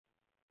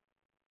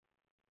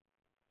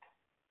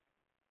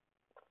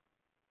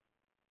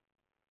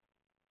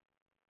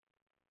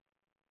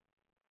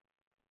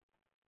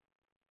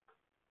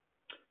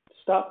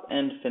Stop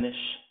and finish,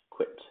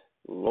 quit.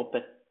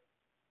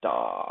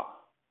 Lopettaa.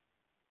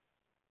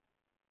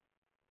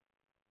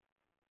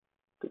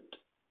 Good.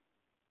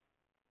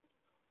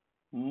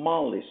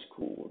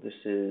 Maaliskuu. This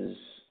is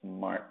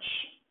March.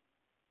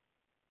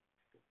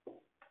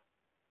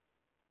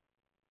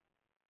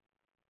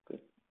 Good.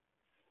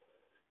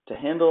 To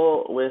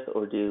handle with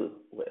or do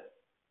with.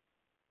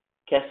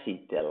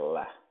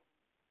 Käsitellä.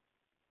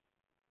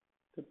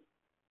 Good.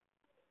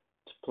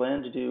 To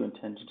plan to do,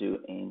 intend to do,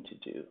 aim to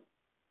do.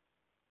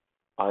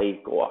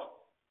 Aikoa.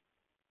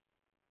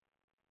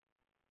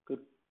 Good.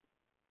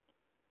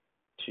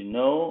 To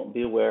know,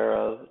 be aware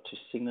of, to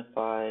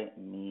signify,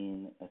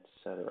 mean,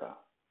 etc.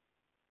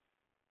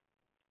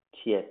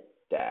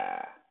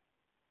 Tietää.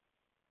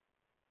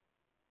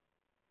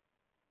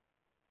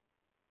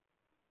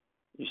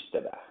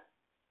 Ystävä.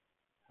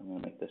 I'm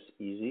going to make this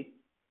easy.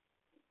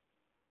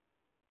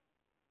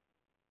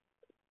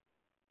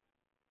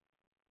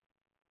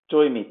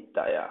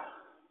 Toimittaja.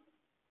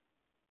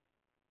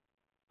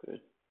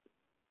 Good.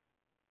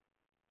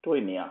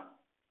 Toimia.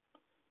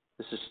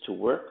 This is to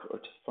work or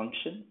to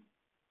function.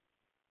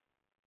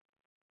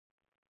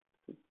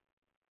 Good.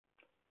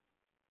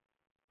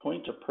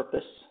 Point or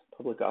purpose,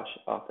 public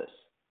office.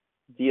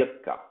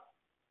 Virka.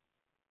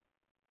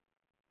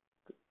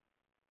 Good.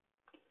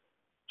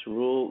 To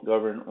rule,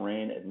 govern,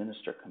 reign,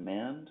 administer,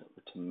 command,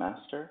 or to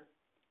master.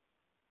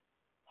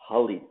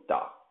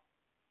 Hallita.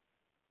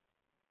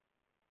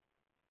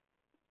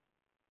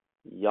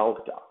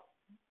 Jalka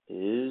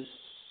is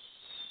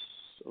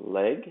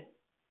leg,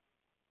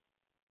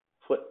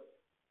 foot.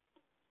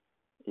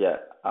 Yeah,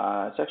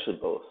 it's actually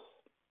both.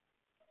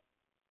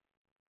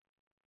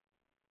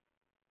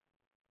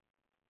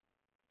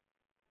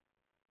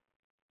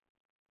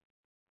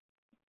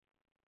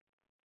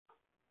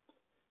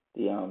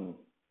 The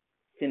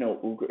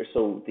Finno-Ugric,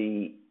 so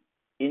the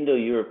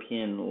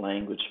Indo-European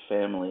language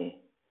family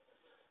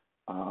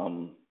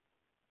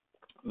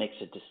makes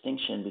a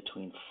distinction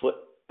between foot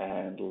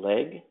and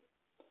leg,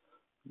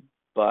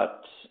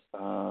 but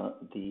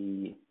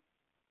the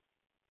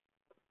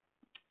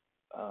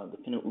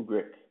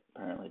Finno-Ugric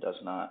apparently does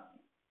not.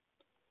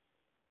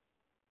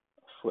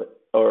 Foot,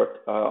 or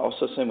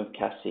also same with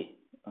Cassie,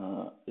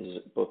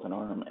 is both an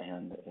arm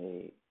and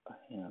a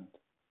hand.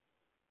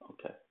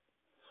 Okay.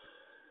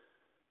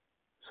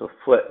 So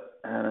foot,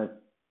 and I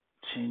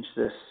change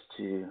this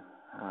to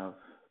have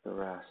the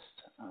rest.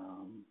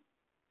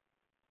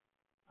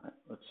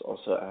 Let's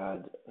also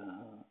add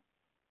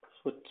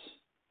foot,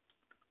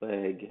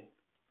 leg,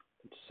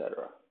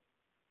 etc.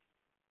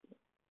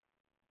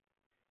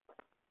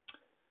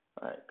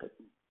 All right, good.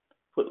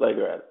 Foot, leg,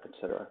 or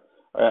etc.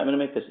 All right, I'm going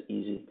to make this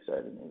easy because I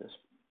already made this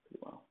pretty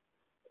well.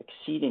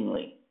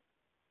 Exceedingly,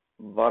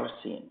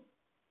 varsin.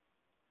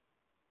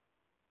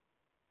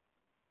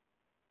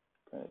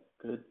 Okay,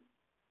 good.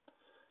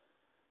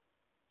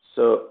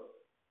 So,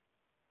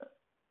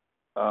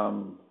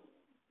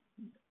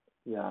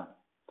 yeah,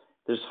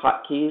 there's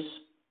hotkeys.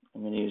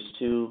 I'm going to use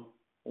 2,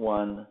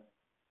 1,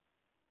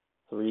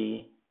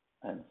 3,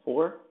 and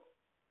 4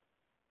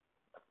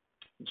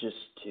 just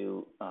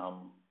to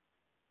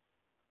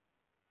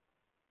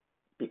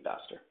be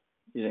faster.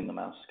 Using the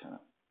mouse kind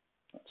of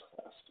not so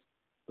fast.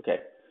 Okay,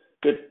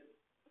 good.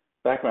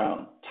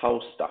 Background,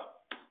 tausta.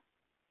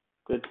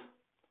 Good.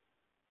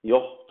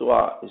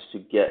 Johtua is to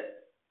get,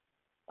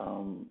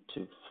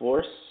 to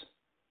force,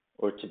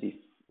 or to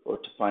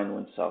find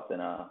oneself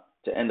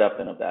to end up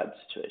in a bad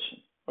situation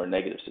or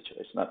negative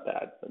situation. Not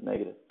bad, but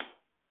negative.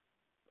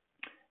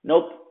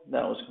 Nope,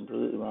 that was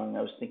completely wrong.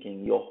 I was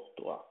thinking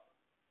johtua.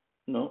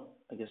 No,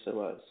 I guess I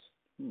was.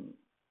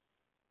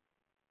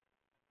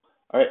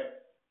 All right,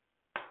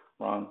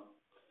 wrong.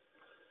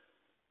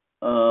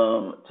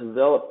 To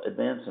develop,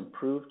 advance,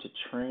 improve, to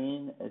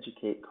train,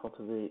 educate,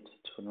 cultivate,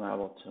 to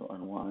unravel, to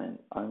unwind.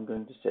 I'm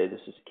going to say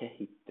this is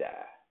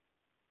kehitä.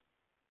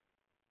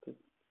 Good.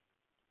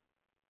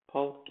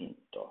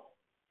 Palkinto.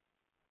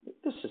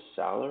 This is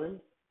salary,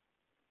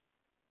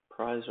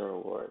 prize, or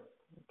award.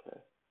 Okay.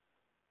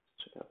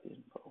 Let's check out the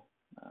info.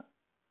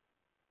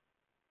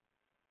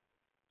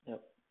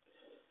 Yep.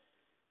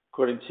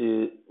 According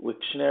to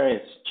Wiktionary,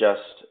 it's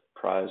just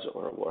prize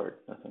or award,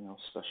 nothing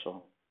else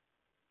special.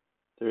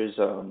 There is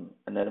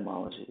an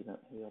etymology that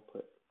maybe I'll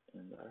put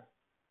in there.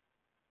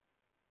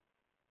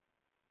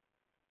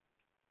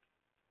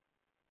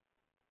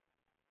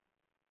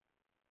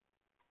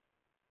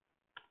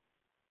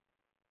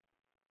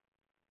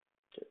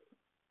 Okay.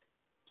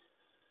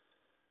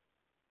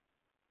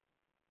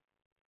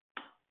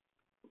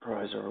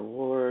 Prize or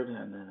award,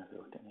 and then if you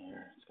look in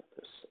here, it's got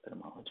this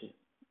etymology.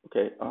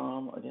 Okay,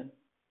 again.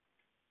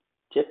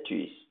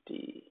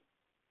 Tietysti.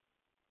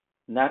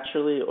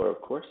 Naturally or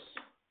of course.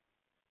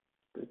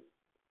 Good.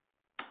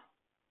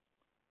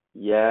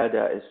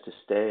 Jäädä is to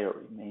stay or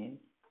remain.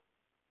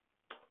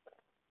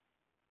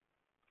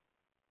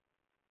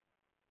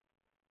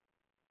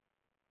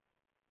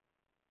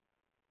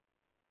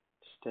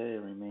 Stay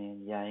or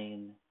remain.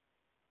 Jäin.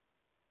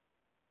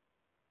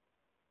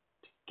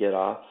 To get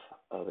off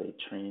of a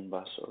train,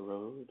 bus, or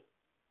road.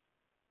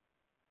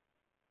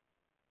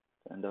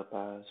 end up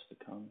as,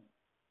 become,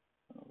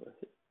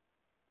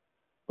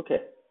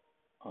 okay,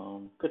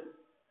 good.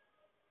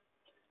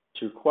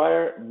 To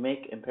require,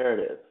 make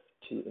imperative,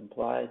 to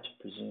imply, to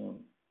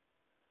presume.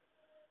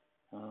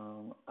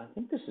 I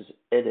think this is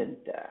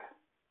edenda.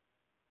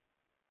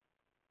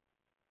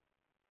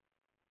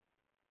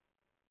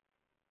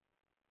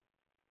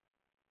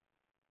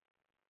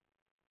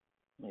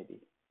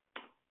 Maybe.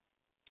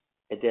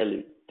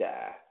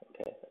 Edeluda.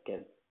 Okay,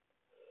 again.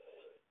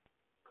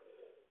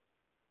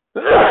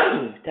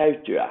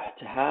 Täytyä,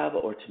 to have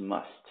or to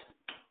must.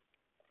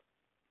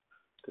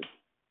 Good.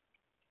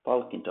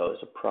 Palkinto is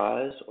a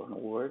prize or an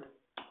award.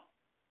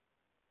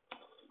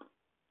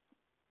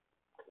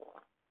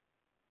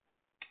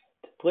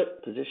 To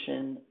put,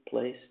 position,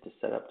 place, to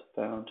set up, to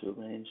found, to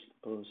arrange, to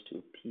compose, to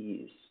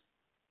appease.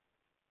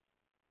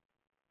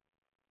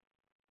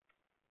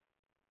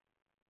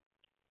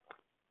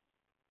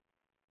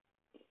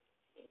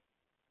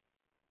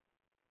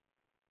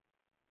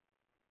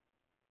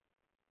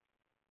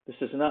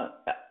 This is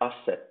not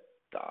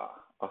asetta.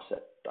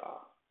 Asetta.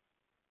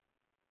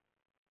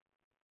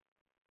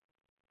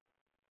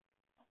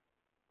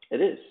 It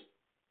is.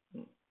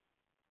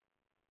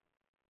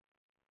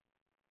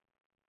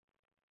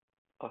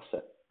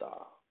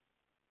 Asetta.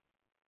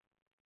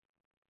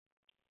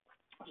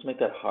 Let's make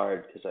that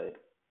hard because I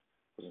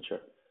wasn't sure.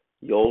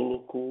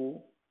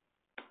 Yoluku.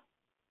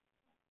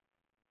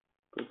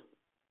 Good.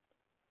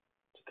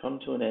 To come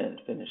to an end,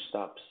 finish,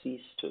 stop,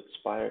 cease, to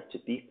expire, to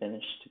be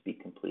finished, to be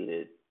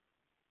completed.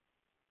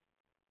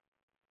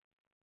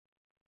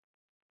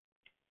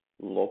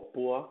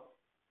 Lopua.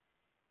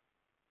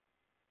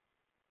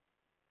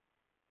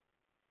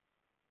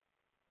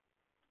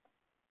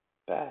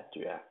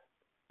 Päätyä.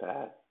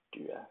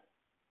 Päätyä.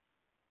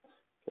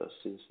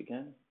 Let's see this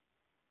again.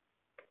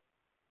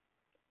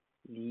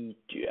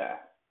 Liityä.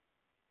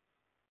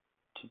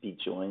 To be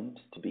joined,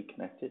 to be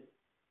connected.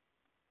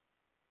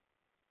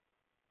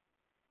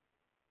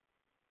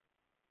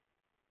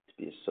 To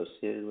be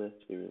associated with,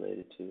 to be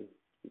related to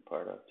be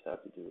part of, to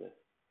have to do with.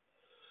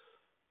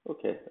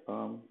 Okay,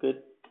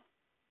 good.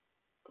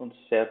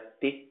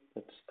 Concerti,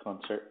 that's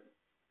concert.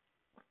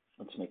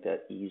 Let's make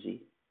that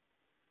easy.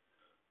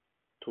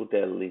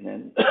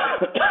 Todellinen.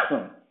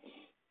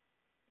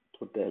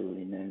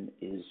 Todellinen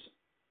is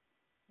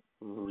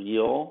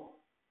real,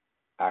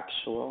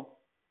 actual,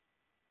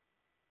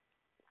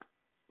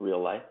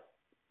 real life.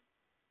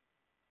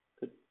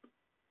 Good.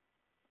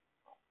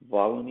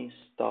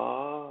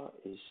 Valmistaa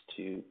is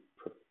to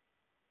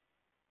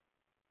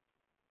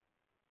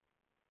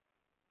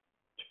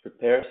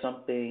prepare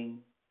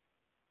something,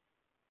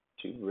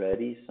 to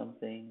ready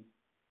something.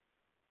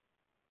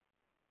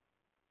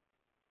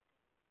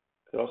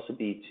 Could also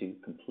be to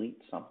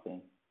complete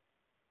something.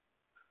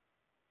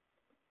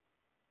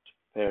 To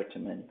prepare, to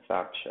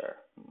manufacture.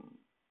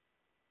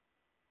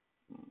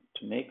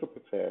 To make or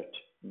prepare,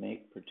 to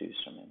make,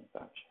 produce, or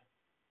manufacture.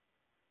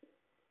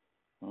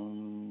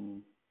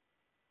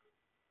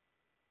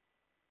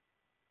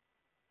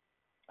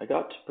 I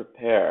got to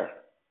prepare,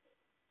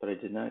 but I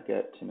did not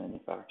get to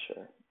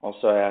manufacture.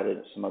 Also, I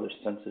added some other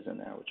senses in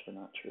there, which are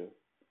not true.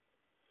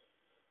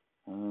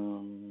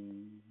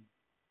 I'm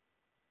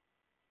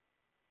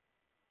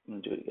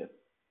going to do it again.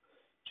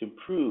 To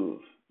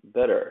improve,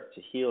 better,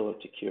 to heal or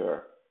to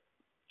cure.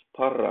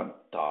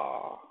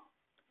 Paranta.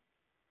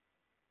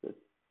 Good.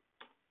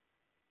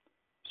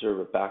 Observe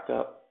a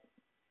backup.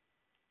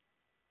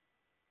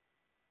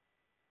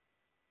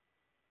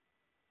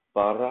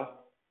 Para.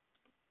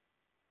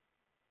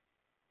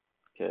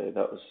 Okay,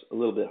 that was a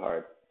little bit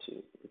hard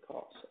to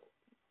recall. So.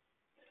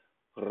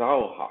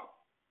 Rauha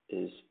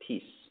is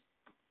peace.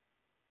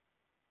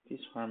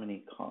 Peace,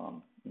 harmony,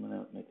 calm. I'm going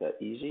to make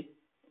that easy.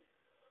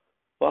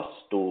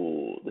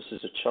 Vastu, this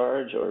is a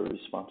charge or a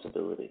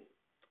responsibility.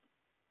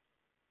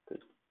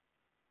 Good.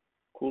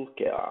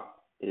 Kulkea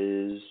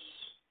is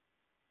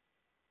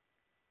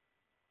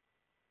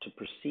to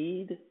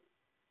proceed,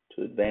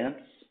 to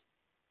advance.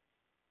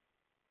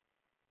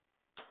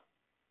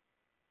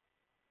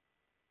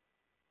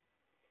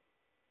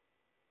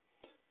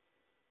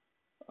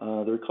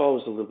 The recall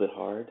was a little bit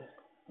hard.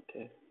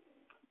 Okay.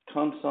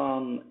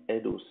 Kansan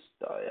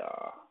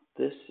edustaja.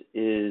 This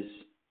is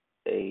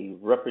a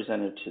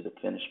representative to the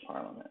Finnish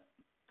parliament.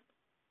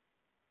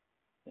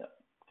 Yeah.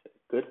 Okay.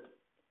 Good.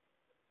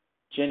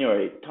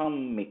 January.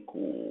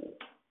 Tammikuu.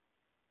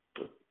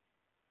 Good.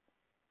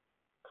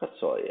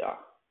 Katsoja.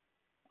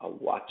 A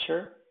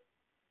watcher,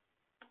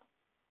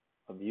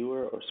 a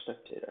viewer, or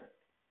spectator.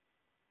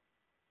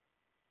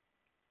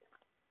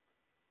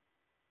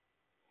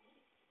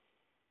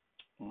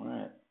 All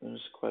right,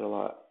 there's quite a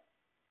lot.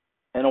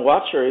 And a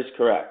watcher is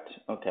correct.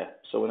 Okay,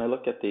 so when I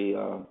look at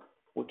the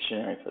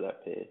Wiktionary for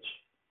that page,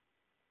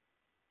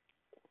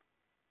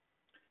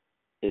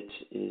 it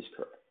is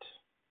correct.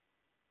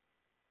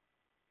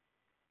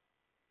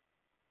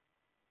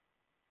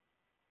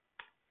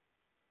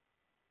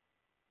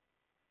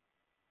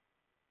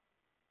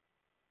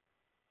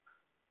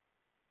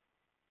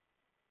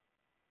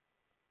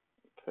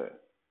 Okay.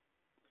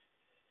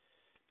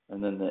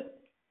 And then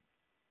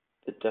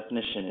The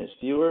definition is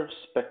viewer,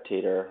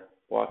 spectator,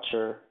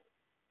 watcher,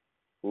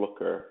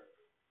 looker,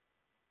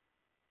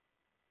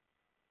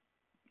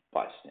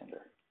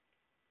 bystander.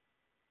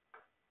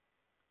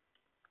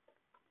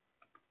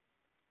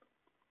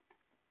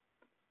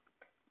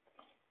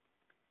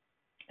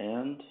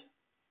 And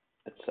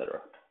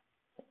etc.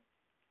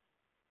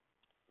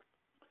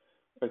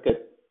 Very good.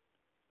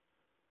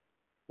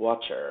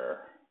 Watcher,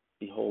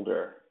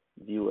 beholder,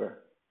 viewer,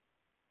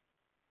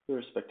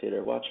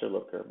 spectator, watcher,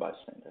 looker,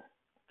 bystander.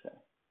 Okay.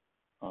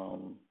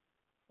 I'm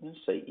going to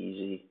say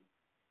easy.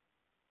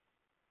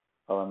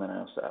 Oh, and then I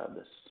also add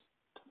this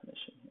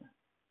definition here.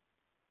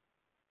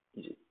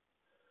 Easy.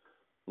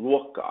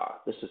 Luokka,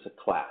 this is a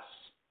class.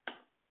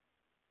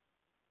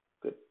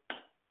 Good.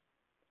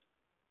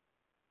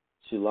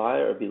 To lie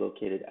or be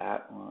located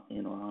at,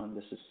 in, or on.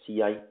 This is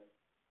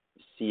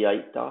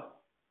sijaita.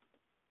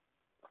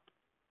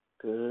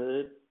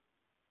 Good.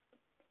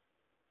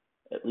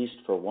 At least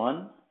for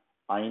one.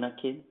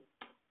 Ainakin.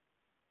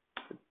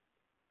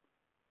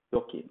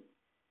 Jokin.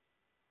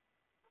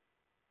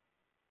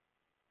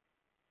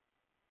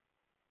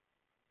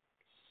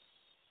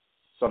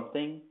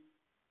 Something.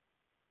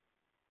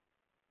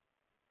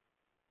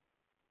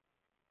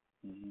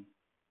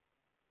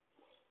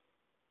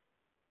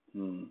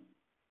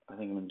 I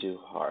think I'm going to do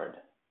hard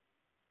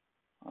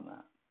on that.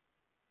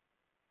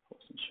 I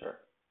wasn't sure.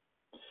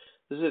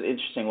 This is an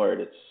interesting word.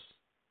 It's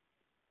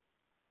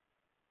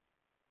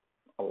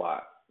a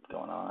lot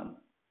going on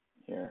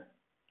here.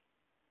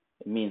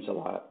 It means a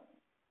lot.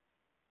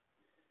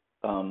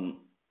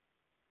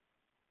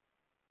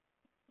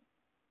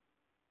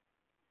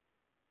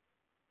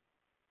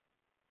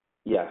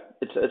 Yeah,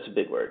 it's a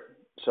big word.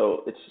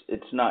 So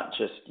it's not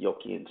just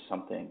yoki and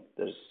something.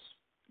 There's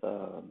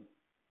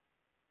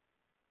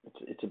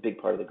it's a big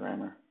part of the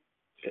grammar.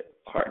 Okay,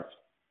 hard.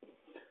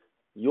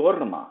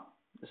 Jorma.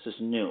 This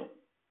is new.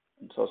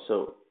 It's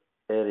also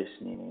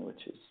erisnimi,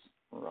 which is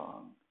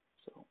wrong.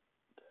 So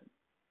good.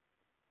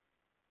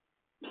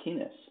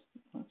 Penis.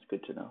 That's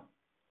good to know.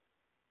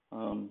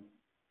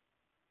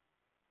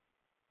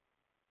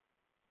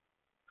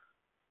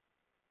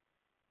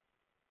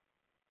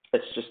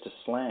 It's just a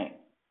slang.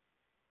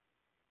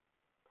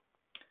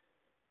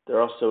 There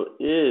also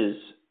is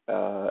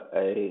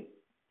a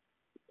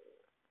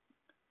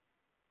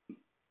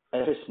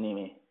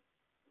erisnimi.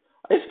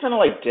 It's kind of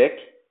like dick.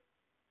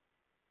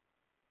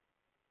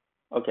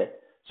 Okay,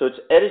 so it's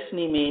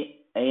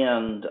erisnimi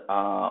and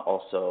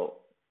also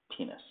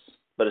penis,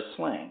 but it's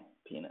slang,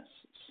 penis,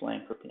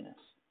 slang for penis.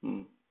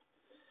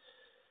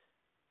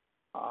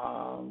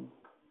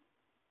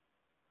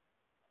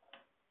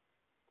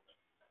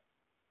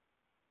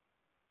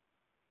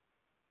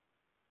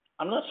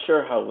 I'm not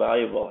sure how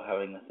valuable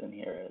having this in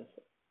here is.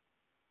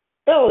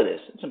 Well, it is.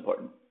 It's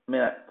important. I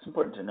mean, it's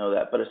important to know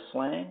that, but a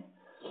slang,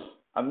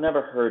 I've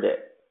never heard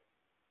it.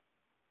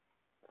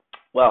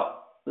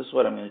 Well, this is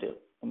what I'm going to do.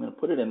 I'm going to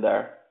put it in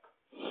there,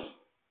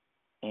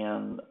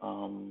 and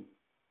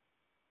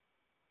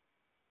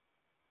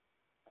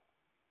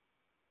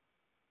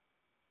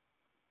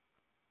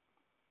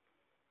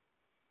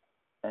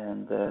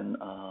then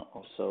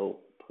also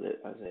put it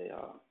as a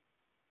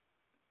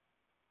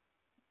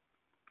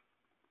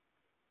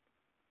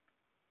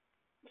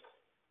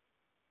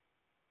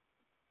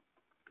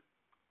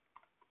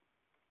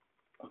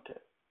okay,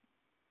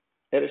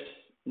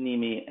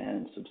 erisnimi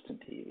and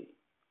substantivi,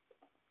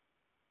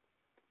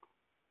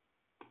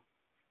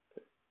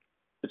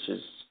 which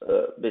is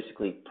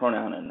basically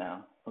pronoun and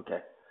noun. Okay,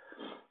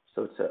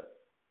 so it's a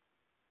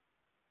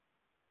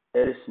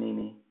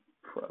erisnimi,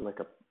 like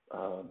a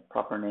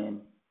proper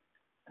name,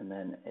 and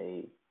then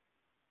a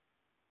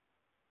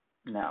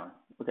noun.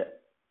 Okay.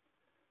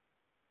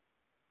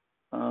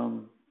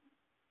 All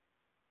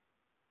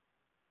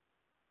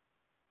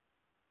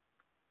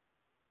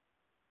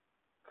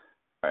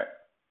right.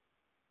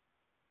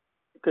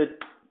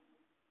 Good.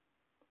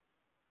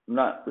 I'm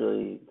not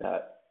really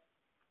that.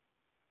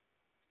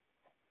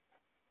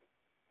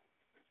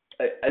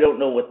 I don't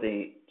know what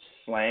the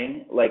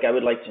slang, like I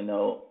would like to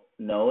know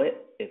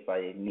it if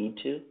I need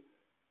to,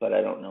 but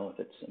I don't know if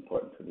it's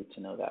important for me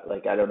to know that.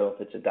 Like I don't know if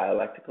it's a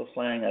dialectical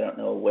slang. I don't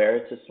know where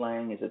it's a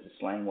slang. Is it a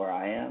slang where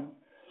I am?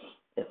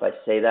 If I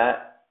say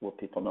that, will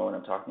people know what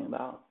I'm talking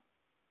about?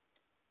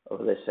 Or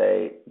will they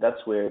say,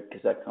 that's weird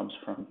because that comes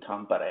from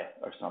Tampere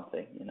or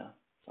something, you know?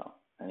 So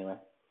anyway.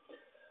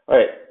 All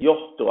right,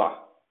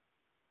 johtua.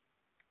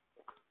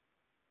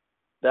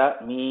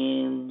 That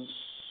means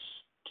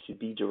to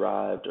be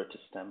derived or to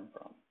stem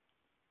from.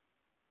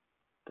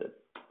 Good.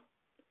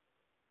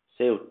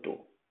 Seutu.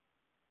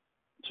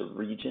 It's a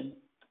region.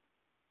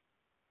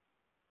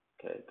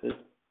 Okay, good.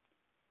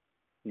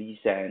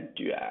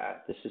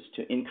 Lisääntyä. This is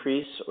to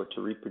increase or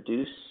to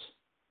reproduce,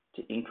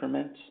 to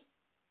increment.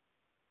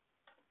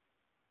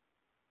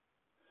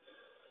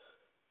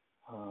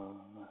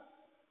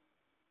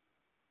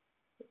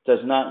 It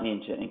does not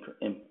mean to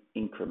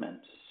increment,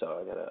 so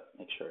I gotta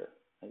make sure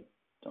I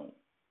don't.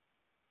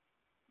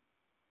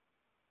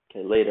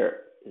 Okay, later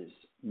is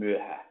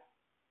myöhä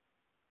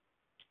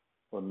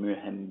or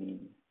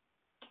myöhemmin.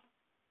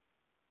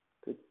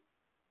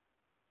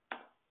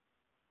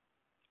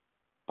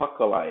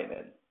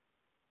 Pakolainen.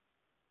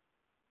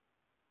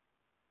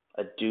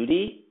 A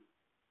duty?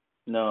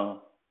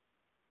 No.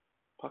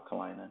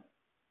 Pakolainen.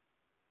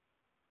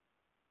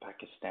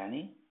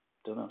 Pakistani?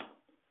 Don't know.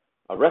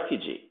 A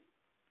refugee.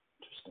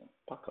 Interesting.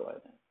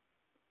 Pakolainen.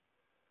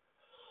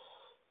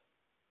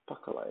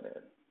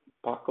 Pakolainen.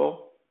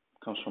 Pako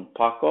comes from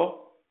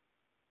pako,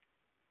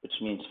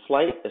 which means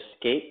flight,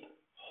 escape,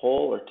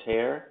 hole or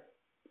tear,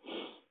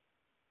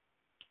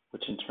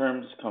 which in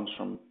terms comes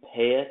from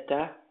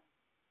peeta,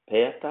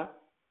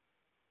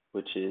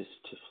 which is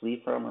to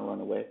flee from or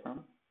run away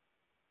from.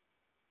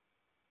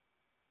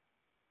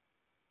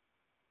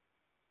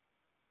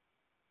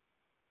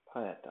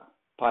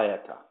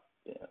 Paeta.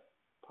 Yeah,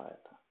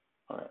 paeta.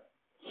 All right.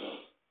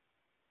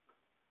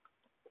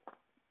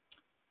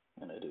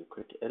 I'm going to do a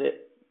quick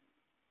edit.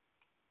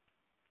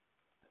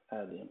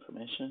 Add the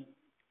information.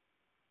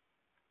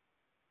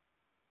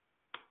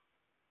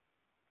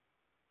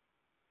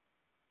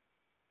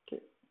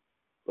 Okay,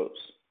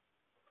 close.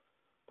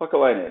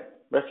 Pakolainen,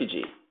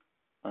 refugee.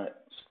 All right,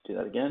 let's do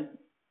that again.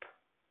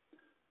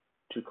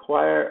 To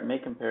acquire,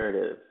 make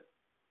imperative.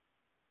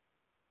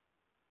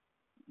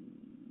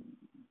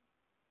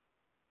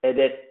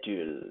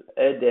 Edetyl,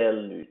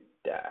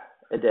 edellyttää.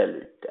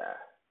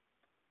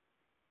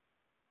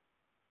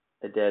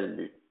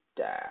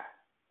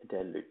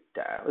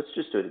 Let's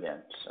just do it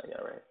again, just so I get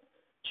it right.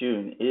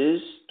 June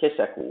is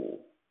kesäkuu.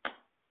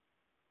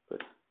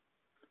 Good.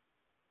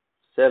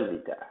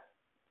 Selvitä.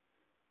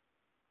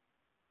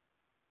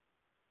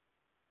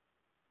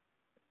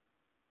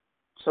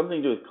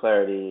 Something to do with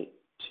clarity,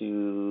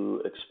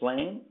 to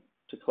explain,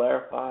 to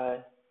clarify,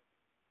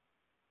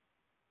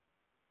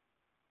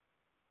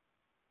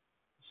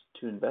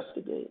 to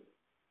investigate.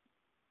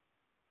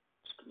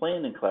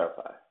 Explain and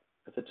clarify.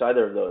 If it's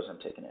either of those, I'm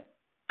taking it.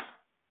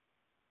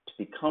 To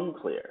become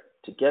clear,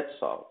 to get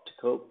solved, to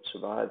cope,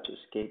 survive, to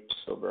escape, to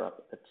sober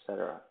up,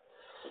 etc.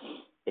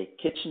 A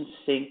kitchen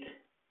sink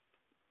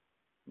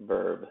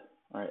verb.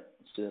 All right,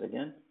 let's do that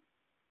again.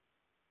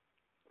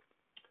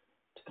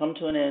 To come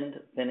to an end,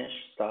 finish,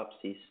 stop,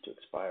 cease, to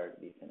expire, to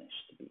be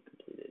finished, to be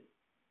completed.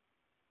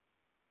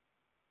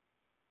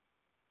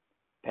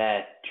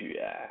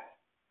 Päättyä.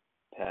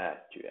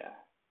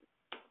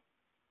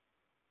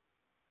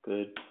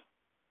 Good.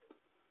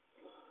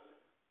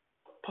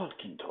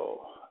 Palkinto,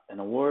 an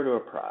award or a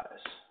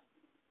prize.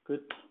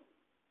 Good.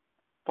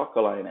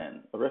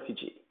 Pakolainen, a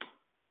refugee.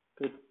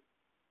 Good.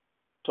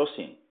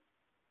 Tosin.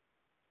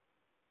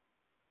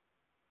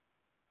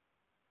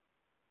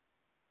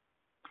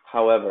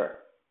 However.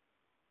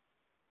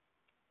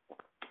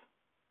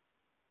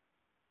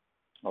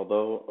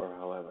 Although or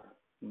however.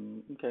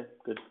 Okay,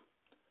 good.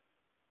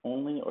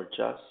 Only or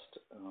just.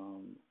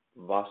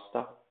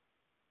 Vasta.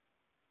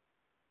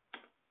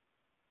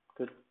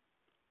 Good.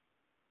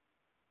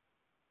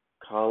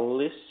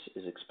 Kallis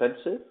is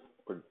expensive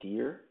or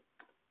dear.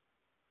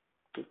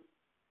 Good.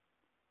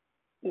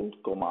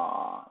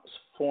 Ulkomaa is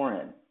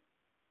foreign,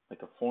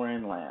 like a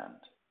foreign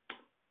land,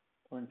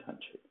 foreign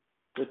country.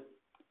 Good.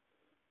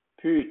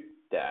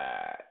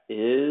 Pyytää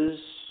is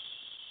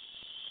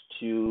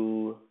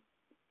to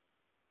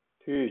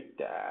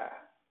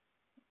pyytää.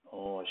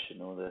 Oh, I should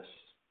know this.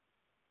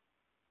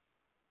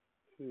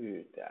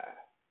 Pyytää.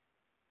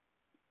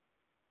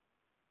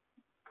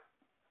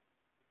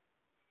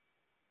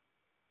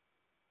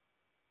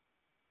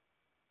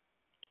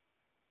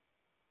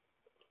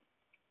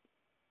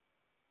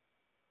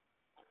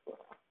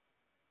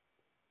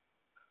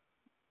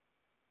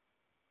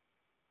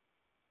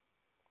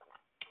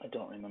 I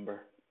don't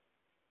remember.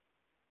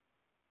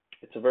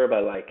 It's a verb I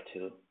like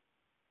too.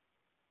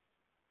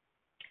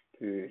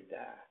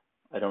 Pyytää.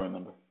 I don't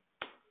remember.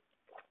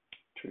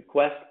 To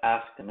request,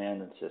 ask,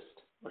 demand,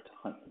 insist, or to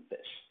hunt and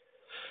fish.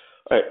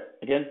 All right,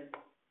 again.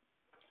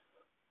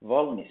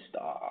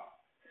 Valmistaa.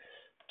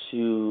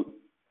 To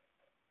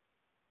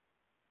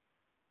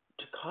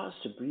cause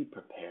to be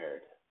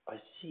prepared.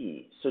 I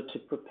see. So to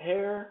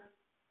prepare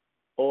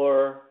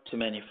or to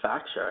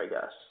manufacture, I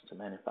guess. To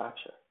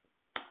manufacture.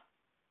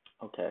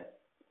 Okay.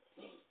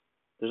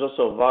 There's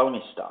also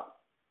valmista,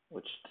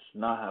 which does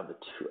not have the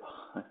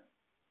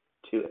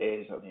two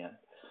A's on the end.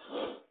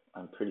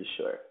 I'm pretty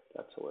sure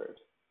that's a word.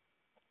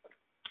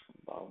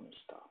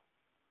 Valmista.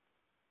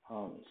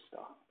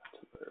 That's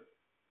a verb.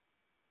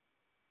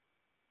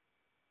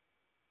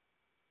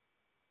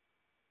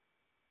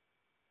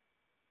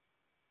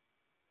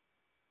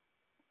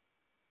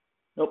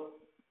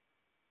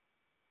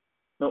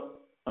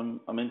 Nope.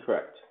 I'm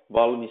incorrect.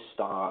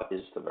 Valmista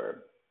is the verb.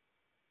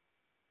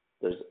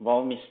 There's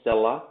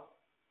valmistella,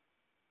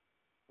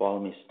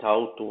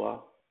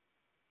 valmistautua,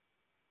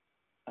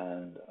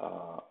 and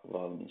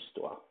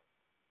valmistua.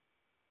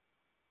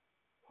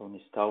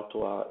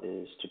 Valmistautua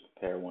is to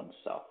prepare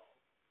oneself,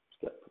 to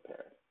get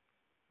prepared.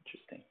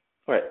 Interesting.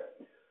 All right.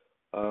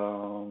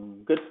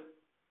 Good.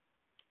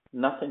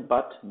 Nothing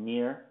but,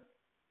 near,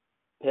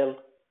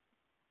 pelkkä.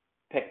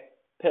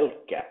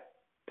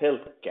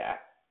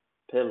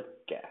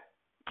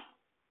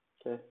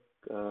 Okay.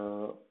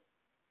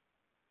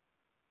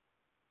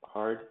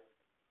 Hard.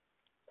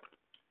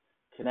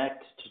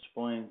 Connect, to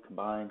join,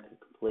 combine, to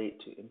complete,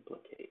 to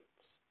implicate.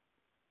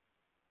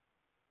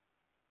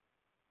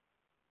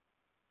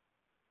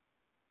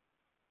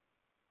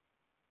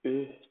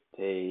 Udes,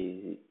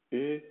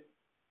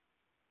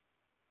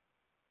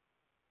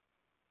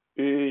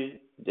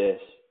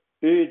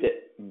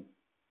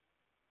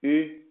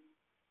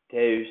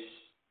 uteus,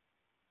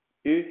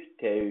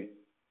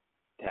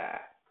 uteuta,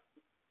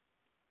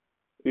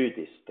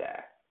 udista,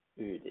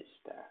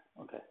 udista.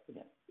 Okay,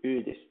 again,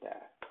 udista.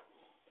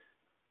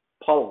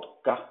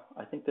 Polka,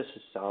 I think this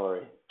is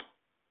salary.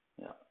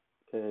 Yeah,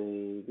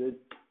 okay, good.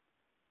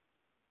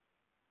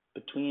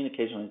 Between,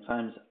 occasionally,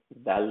 times,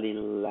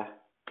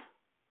 välillä.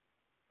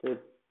 Good.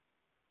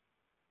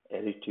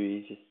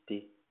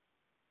 Erityisesti.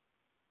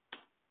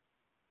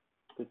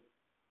 Good.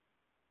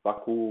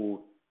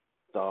 Vakuuttaa.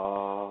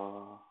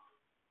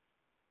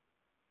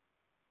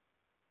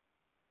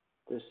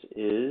 This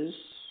is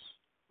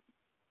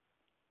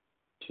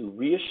to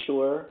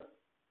reassure,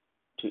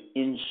 to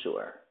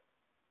insure,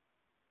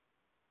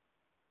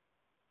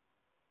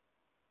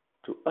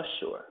 to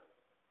assure.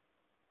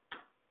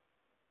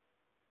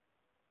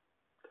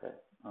 Okay.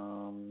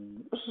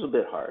 This is a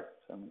bit hard.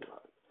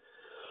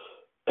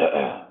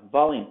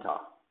 Valinta.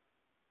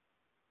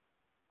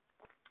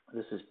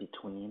 This is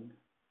between.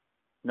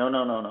 No,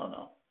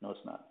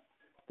 it's not.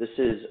 This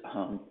is,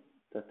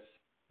 that's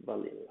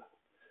valilla.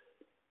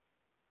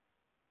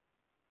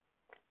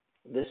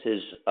 This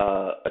is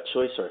a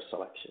choice or a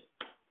selection.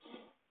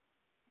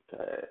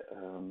 Okay,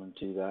 I'm going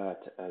to do that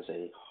as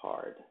a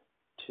hard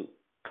 2.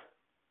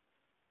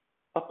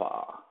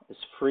 Uppa is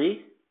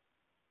free,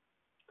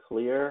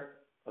 clear,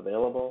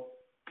 available,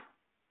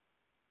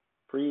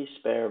 free,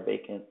 spare,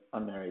 vacant,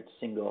 unmarried,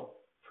 single,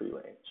 free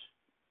range.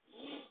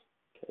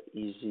 Okay,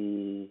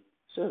 easy,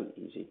 so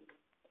easy.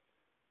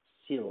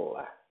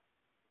 Silla.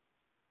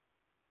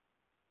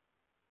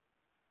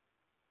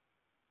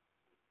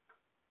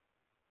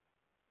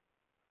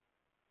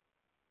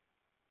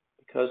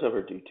 Because of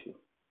or due to,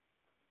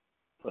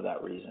 for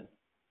that reason.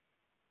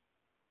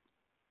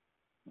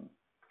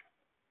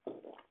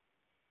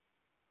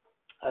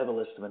 I have a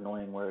list of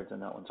annoying words,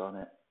 and that one's on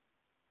it.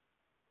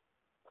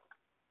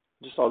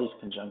 Just all these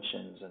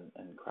conjunctions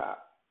and crap.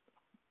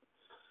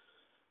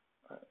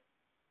 All right.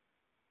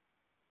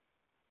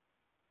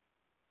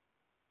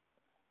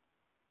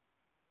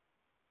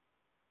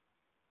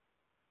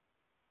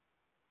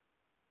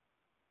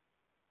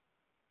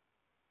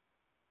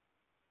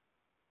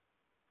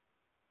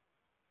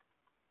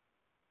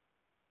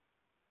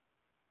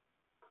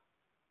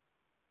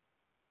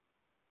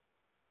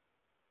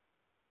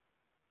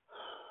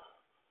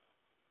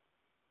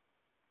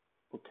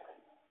 Okay.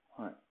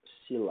 All right.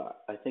 Sila.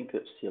 I think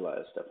that Sila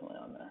is definitely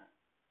on there.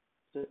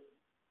 Is it?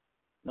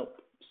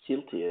 Nope.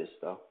 Silti is,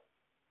 though.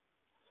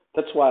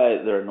 That's why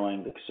they're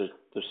annoying, because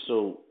they're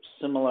so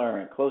similar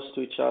and close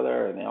to each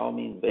other, and they all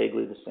mean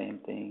vaguely the same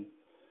thing.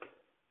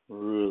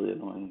 Really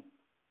annoying.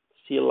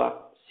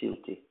 Sila,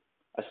 Silti.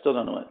 I still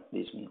don't know what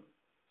these mean.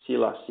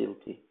 Sila,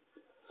 Silti.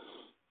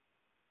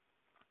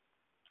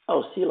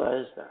 Oh, Sila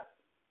is that.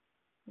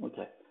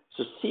 Okay.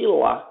 So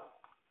Sila,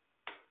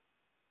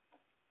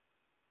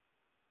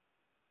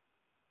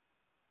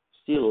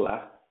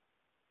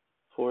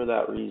 for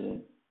that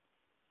reason,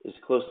 is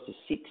close to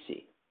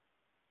Siksi.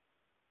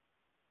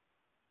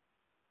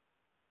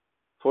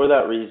 For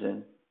that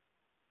reason,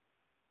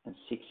 and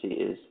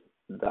Siksi is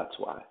that's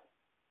why.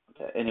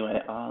 Okay, anyway,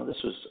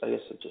 this was, I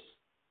guess I just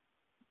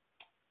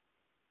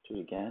do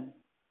it again.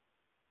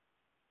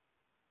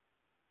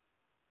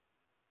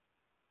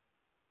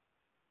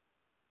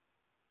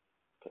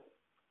 Okay.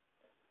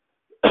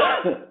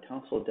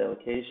 Council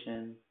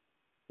delegation.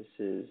 This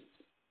is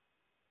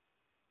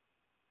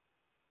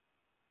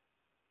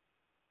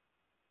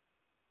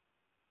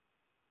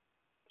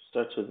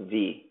starts with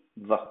V.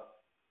 V.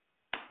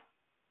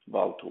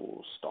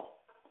 Valtuusto. All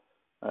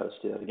right, let's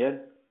do that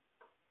again.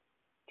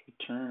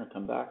 Return or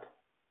come back.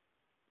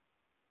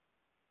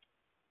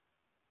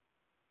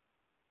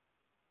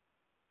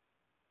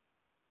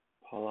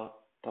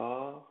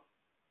 Palata.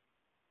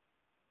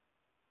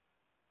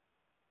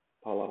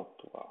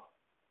 Palautua.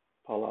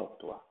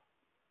 Palautua.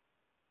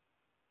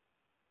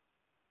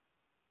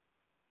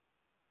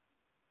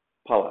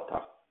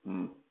 Palata.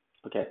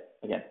 Okay,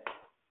 again.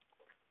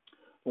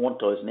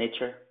 Luonto is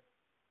nature.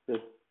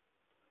 Good.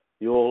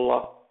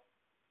 Jolla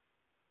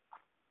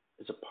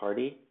is a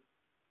party,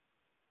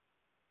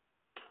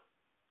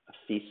 a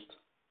feast.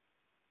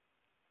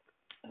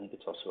 I think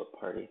it's also a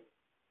party.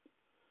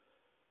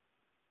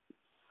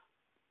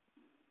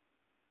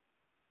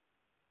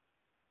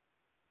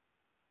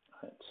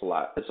 It's a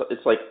lot.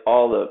 It's like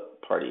all the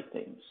party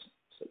things.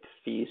 It's like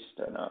feast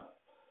and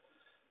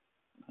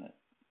right.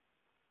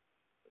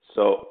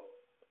 So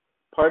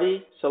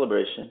party,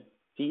 celebration,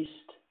 feast,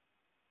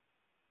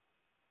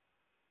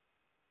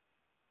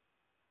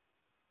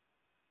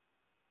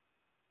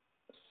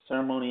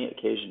 ceremony,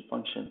 occasion,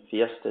 function,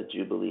 fiesta,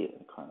 jubilee,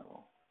 and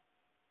carnival.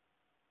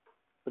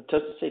 But it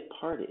doesn't say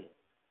party.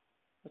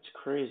 That's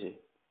crazy.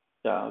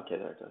 Yeah, okay,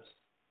 there it does.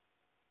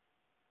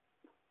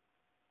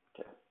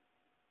 Okay.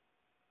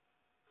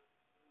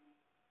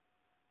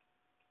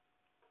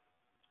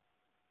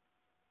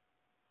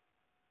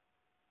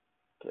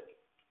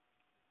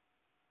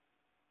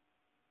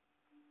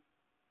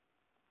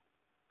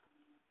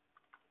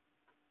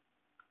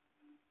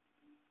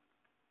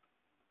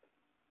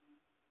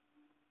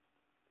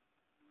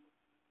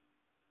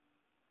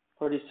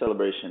 party,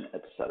 celebration,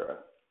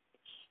 etc.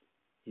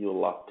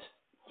 Juhlat.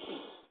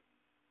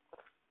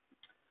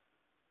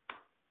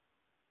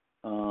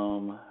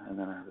 And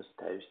then I have this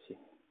täysi.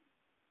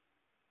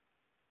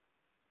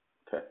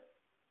 Okay.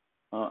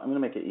 I'm going to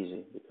make it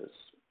easy because,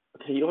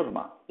 okay,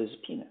 jorma is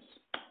penis.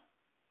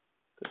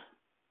 Good.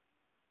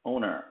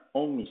 Owner,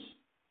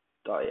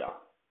 omistaja.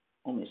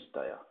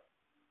 Omistaja.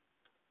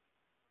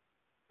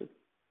 Good.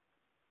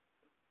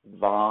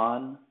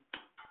 Vaan.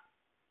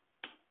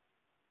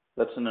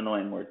 That's an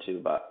annoying word too,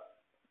 but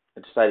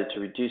I decided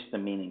to reduce the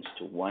meanings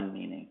to one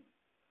meaning.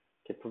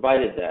 Okay,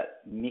 provided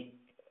that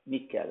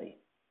mikäli.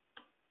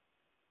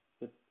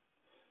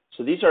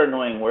 So these are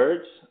annoying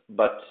words,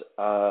 but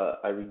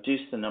I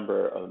reduced the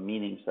number of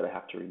meanings that I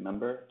have to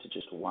remember to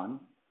just one.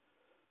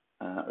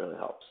 That really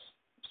helps.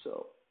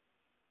 So,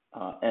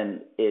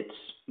 and its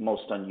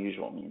most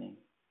unusual meaning,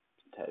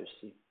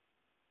 täysi.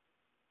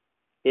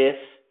 If,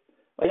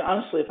 like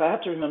honestly, if I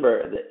have to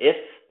remember the if,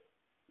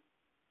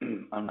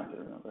 I'm not going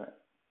to remember it.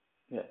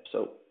 Yeah,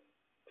 so,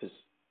 because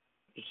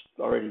there's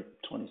already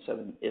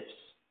 27 ifs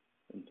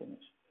in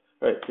Finnish.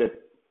 All right, good.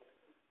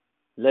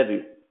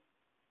 Levy.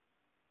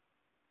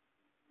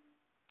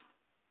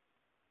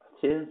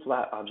 Thin,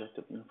 flat object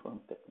of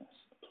uniform thickness,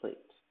 a plate.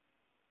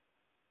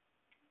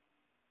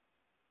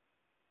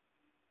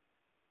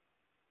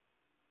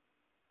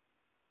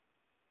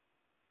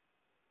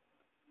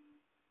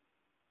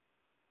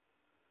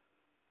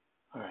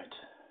 All right.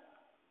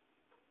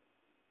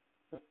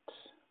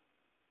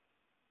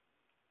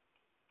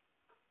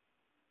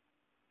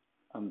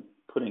 I'm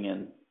putting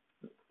in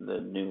the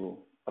new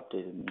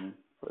updated meaning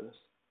for this.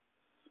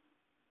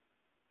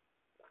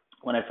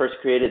 When I first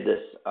created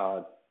this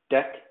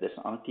deck, this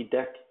Anki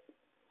deck,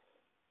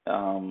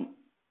 I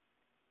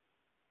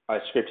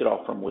scraped it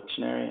all from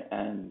Wiktionary,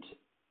 and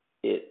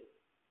it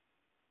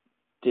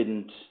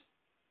didn't.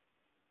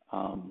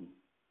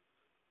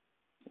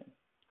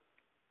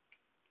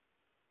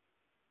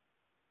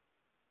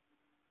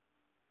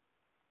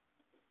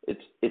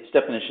 Its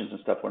definitions and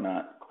stuff were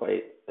not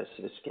quite as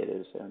sophisticated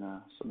as they are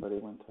now. Somebody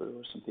went through,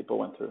 or some people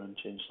went through and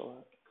changed a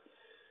lot.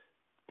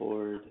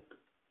 Board,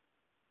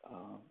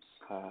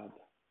 slab,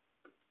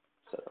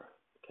 etc.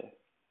 Okay.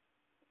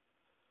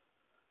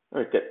 All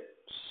right, good.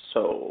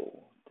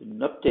 So the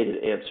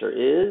updated answer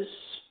is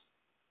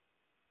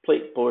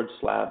plate, board,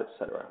 slab,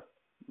 etc.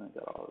 I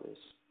got all of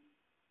these.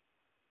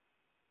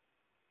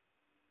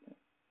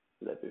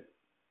 Okay.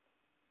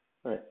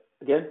 All right.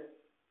 Again,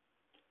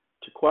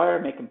 to acquire,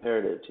 make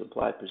imperative, to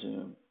imply,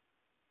 presume.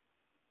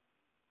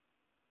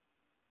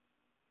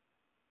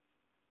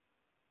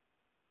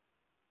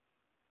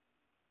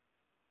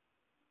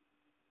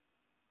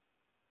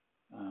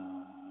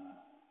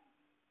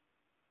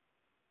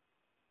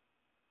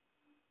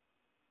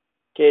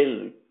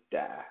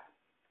 Keluta,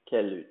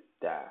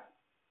 keluta,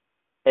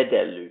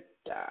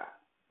 edeluta.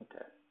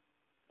 Okay.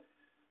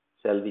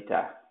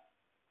 Selvita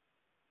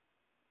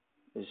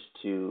is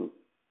to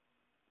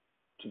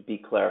be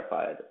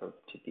clarified, or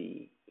to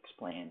be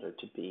explained, or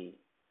to be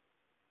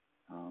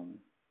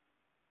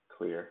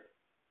clear,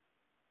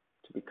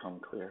 to become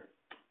clear.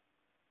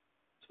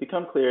 To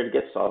become clear, to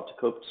get solved, to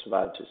cope, to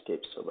survive, to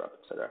escape, sober up,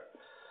 etc.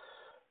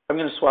 I'm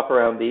going to swap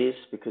around these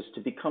because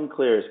to become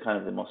clear is kind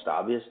of the most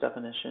obvious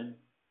definition,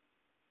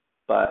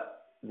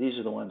 but these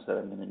are the ones that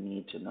I'm going to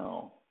need to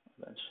know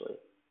eventually.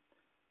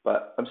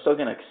 But I'm still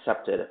going to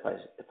accept it if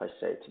I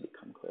say to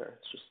become clear.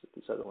 It's just that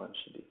these other ones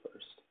should be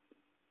first.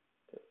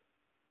 Okay.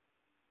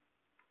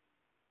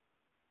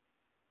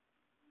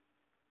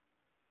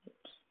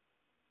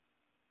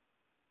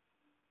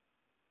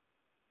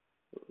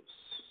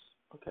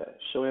 Okay,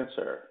 show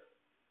answer.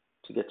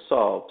 To get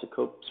solved, to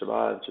cope,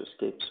 survive, to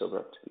escape, sober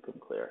up, to become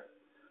clear.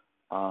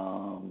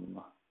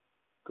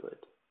 Good.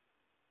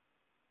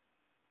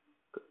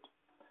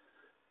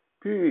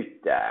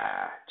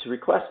 Pyytää, to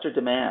request or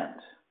demand.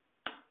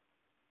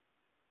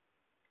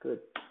 Good.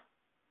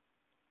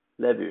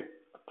 Levy,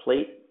 a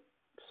plate,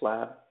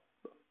 slab.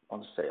 I'll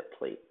just say a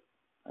plate.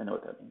 I know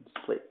what that means.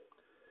 Plate.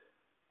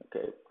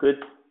 Okay,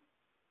 good.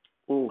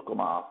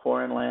 Ulkomaa,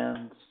 foreign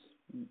lands.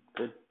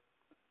 Good.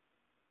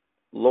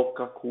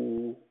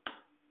 Lokaku.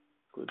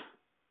 Good.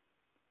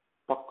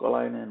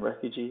 Pakkolainen,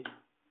 refugee.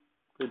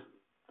 Good.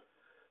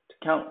 To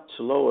count,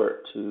 to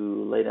lower,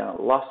 to lay down.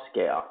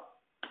 Laskea.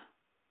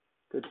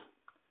 Good.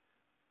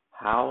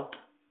 How?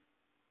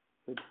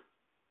 Good.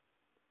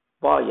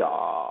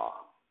 Vajaa.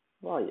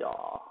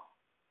 Vajaa.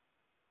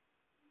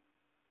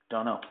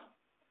 Don't know.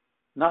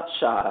 Not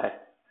shy.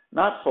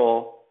 Not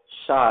full.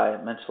 Shy.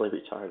 Mentally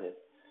retarded.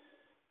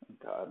 Oh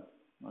God.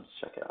 Let's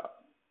check it out.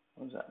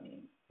 What does that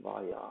mean?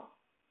 Vajaa.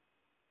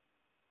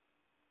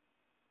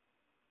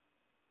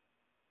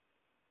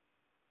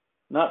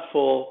 Not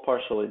full,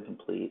 partial,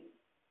 incomplete.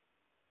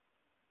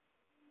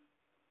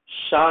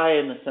 Shy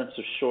in the sense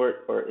of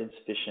short or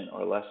insufficient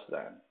or less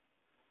than.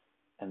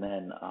 And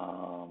then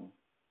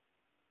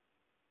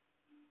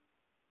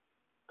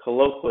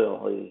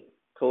colloquially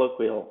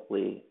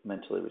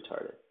mentally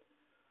retarded.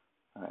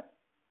 All right.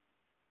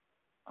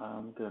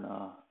 I'm going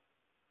to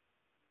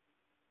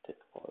take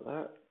all of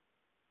that.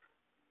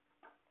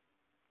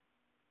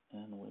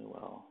 and we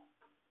will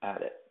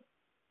add it.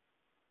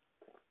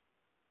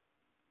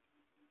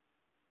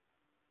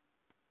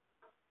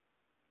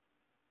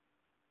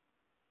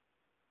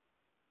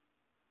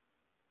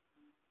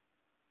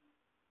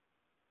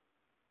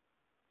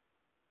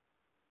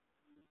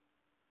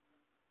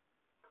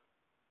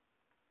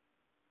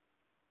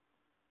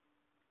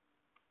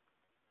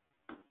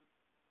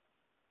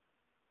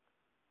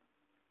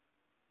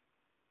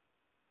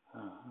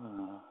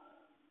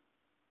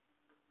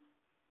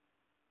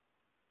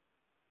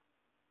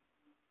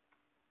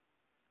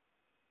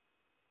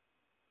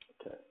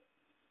 Okay.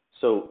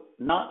 So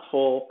not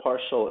full,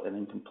 partial, and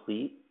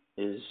incomplete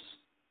is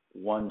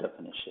one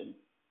definition.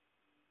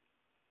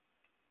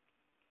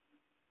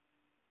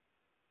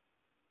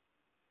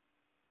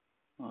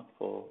 Not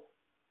full,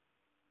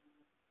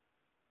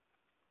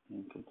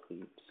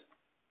 incomplete.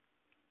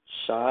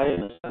 Shy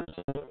in the sense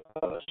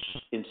of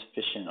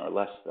insufficient or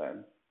less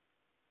than.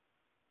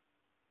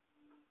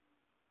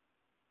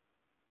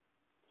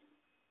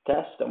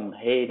 Tästä on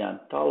heidän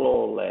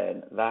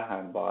talolleen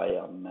vähän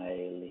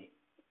vajammaili.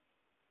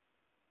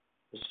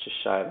 It's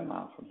just shy of a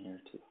mile from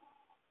here to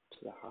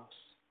the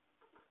house.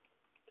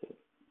 Okay.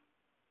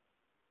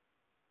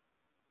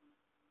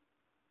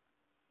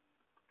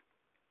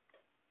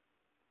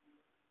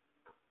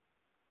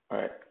 All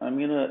right, I'm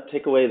gonna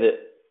take away the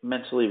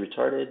mentally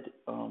retarded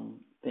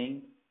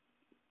thing,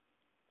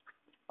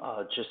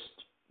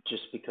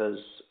 just because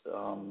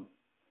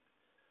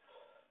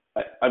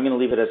I'm gonna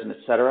leave it as an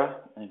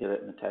etc. and get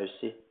it in the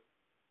täysi,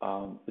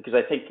 because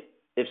I think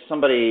if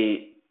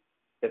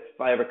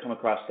I ever come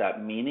across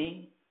that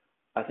meaning,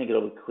 I think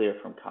it'll be clear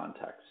from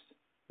context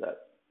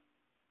that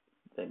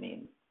they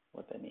mean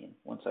what they mean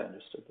once I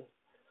understood this.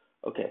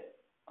 Okay.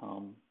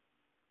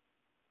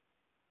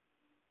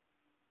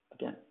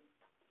 Again,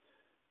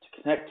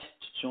 to connect,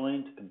 to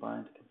join, to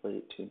combine, to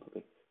complete, to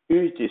imperfect.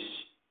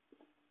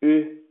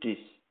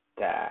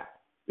 Yhdistää.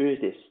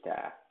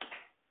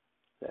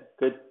 Okay,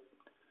 good.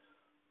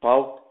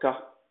 Palkka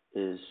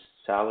is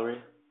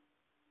salary.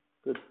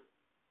 Good.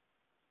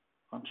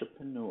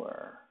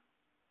 Entrepreneur.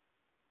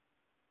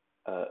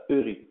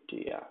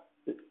 Yrittäjä.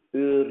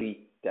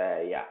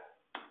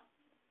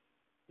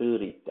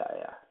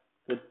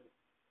 Good.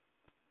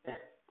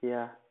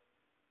 Ehtiä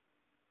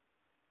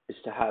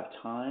is to have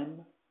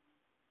time.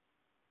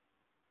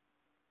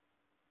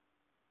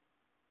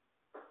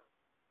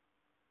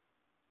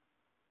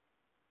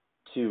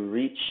 To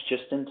reach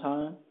just in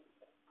time.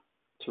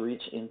 To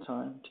reach in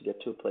time, to get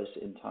to a place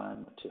in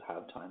time, to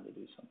have time to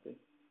do something.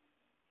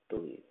 I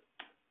believe.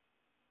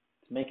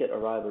 To make it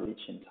arrive or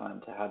reach in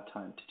time, to have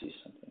time to do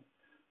something.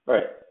 All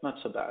right, not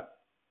so bad.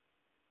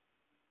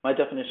 My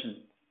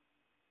definition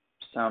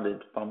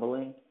sounded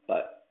fumbling,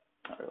 but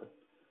not really.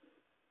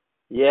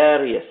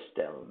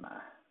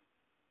 Järjestelmä.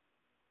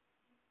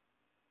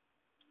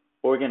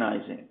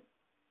 Organizing.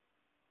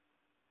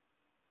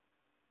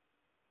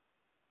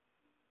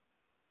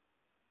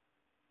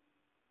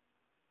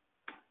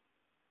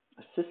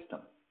 A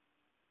system.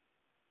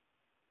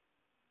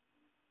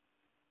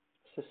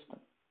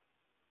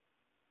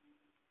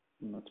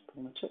 And that's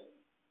pretty much it.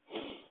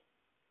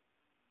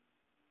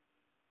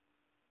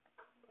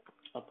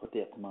 I'll put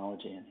the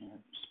etymology in here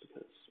just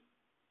because.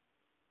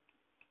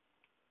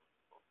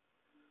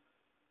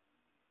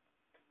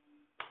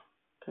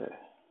 Okay.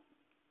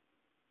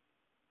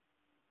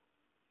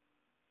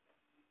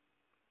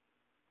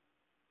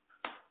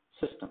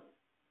 System.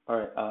 All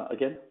right.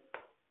 Again,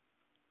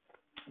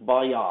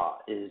 Baya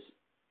is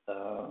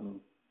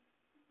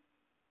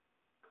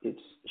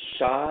it's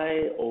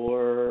shy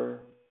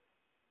or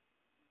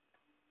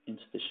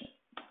insufficient,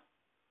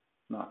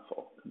 not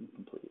full,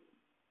 incomplete.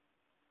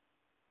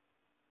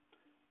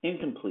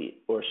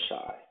 Incomplete or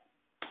shy.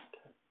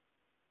 Okay.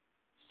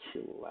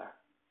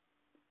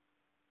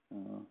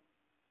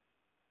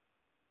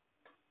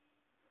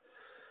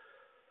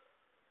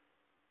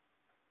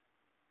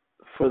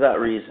 For that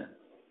reason.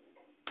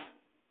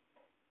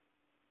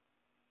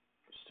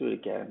 Let's do it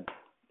again.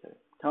 Okay.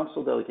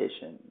 Council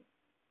delegation.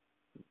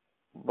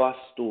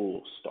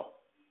 Valtuusto.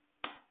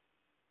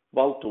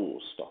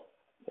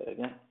 Okay,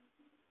 again.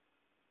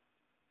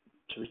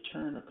 To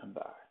return or come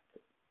back.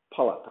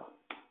 Palata.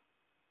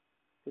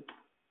 Good.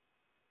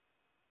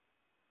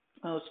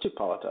 Oh, let's do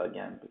palata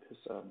again because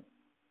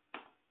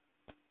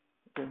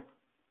okay.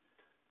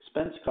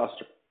 Expense,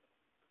 cost of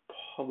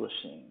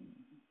publishing.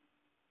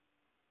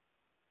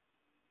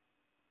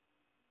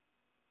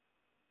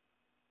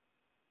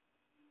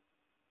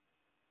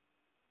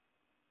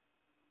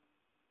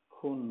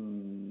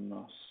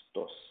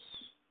 Kunnostos.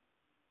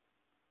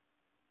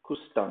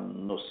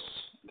 Kustannus.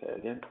 Okay,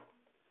 again.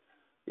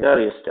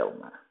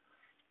 Järjestelmä.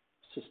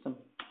 System.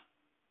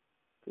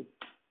 Good.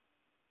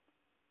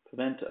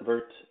 Prevent,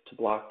 avert, to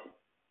block.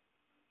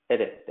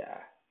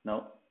 Editää.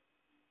 No.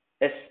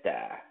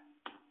 Estää.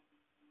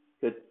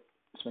 Good.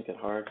 Let's make it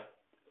hard.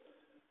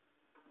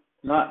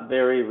 Not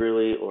very,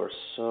 really, or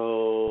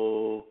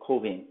so.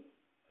 Kovin.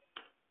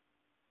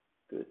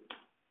 Good.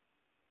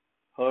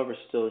 However,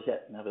 still,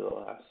 yet,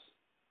 nevertheless.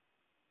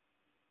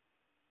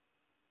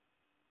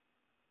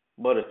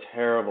 What a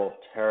terrible,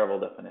 terrible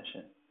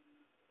definition.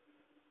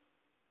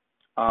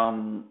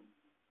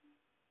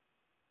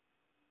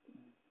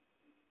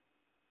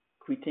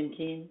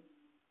 Kuitenkin.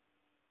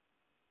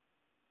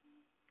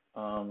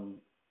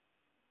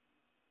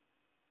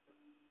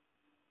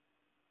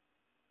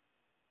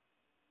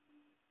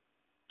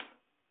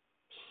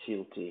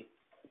 Silti.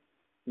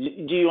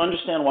 Do you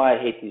understand why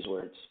I hate these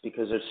words?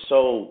 Because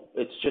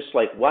it's just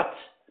like, what?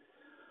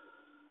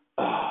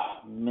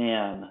 Oh,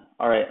 man.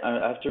 All right,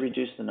 I have to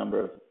reduce the number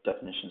of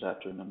definitions I have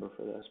to remember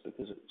for this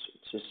because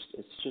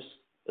it's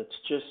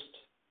just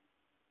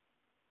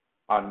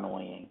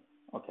annoying.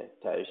 Okay,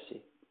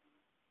 täysi.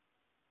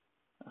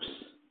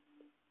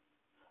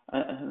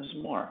 There's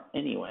more.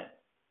 Anyway.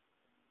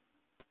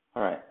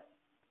 All right.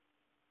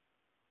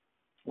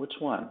 Which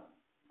one?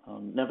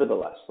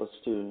 Nevertheless. Let's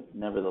do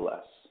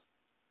nevertheless.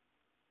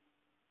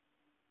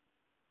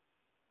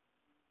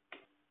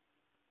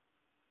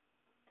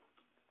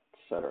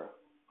 Etc.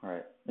 All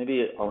right.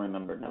 Maybe I'll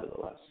remember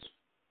nevertheless.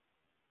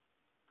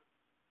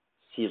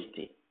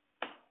 Silti.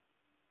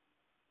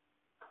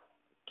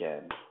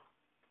 Again.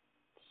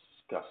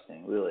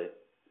 Disgusting. Really.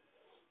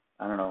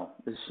 I don't know.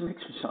 This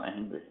makes me so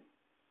angry.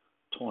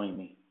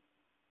 Toimi.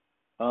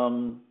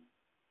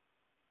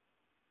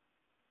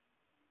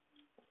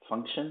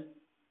 Function.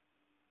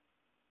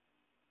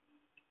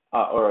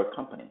 Or a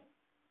company.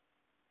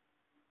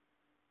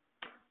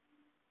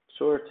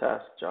 Chore,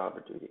 task, job,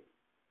 or duty.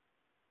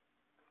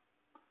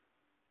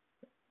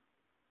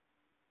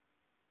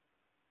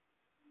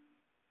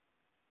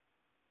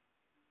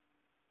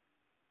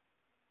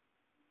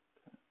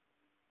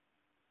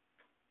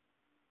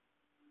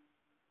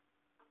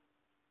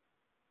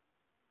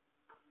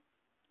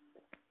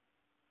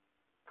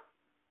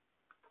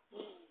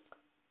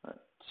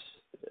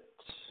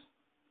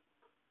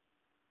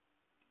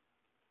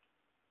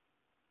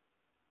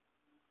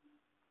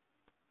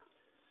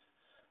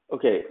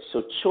 Okay,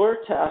 so chore,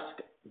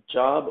 task,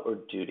 job, or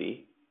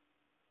duty.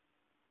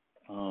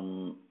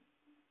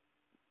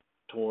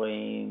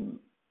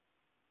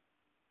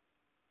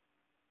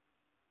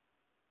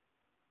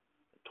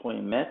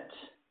 Toimet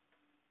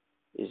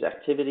is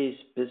activities,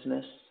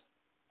 business,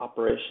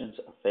 operations,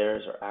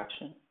 affairs, or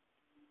action.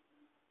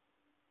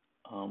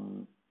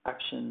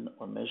 Action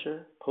or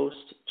measure,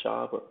 post,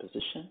 job, or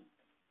position,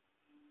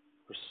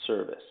 or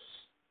service.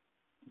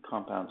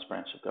 Compounds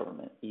branch of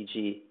government,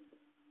 e.g.,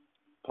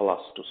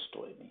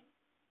 palastustoimi.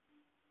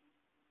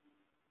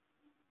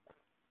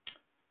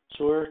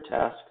 Chore,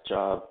 task,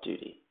 job,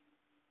 duty.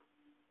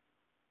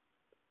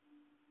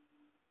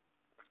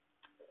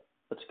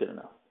 That's good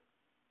enough.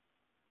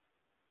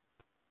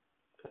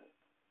 Okay.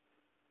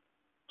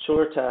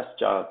 Chore, task,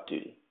 job,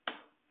 duty.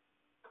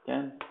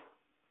 Again,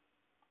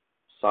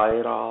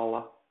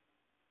 sairala,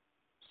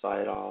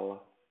 sairala,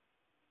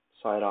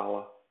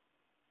 sairala.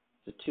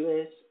 Is it two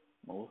A's?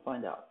 Well, we'll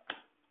find out.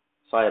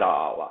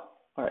 Sairala.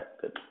 All right,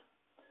 good.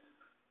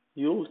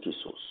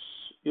 Julkisuus,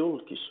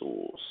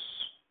 julkisuus.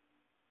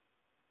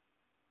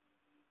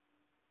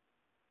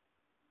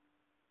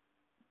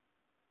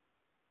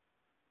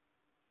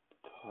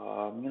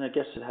 I'm going to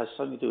guess it has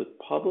something to do with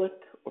public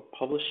or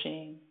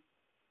publishing,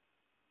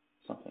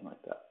 something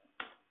like that.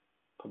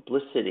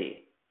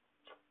 Publicity,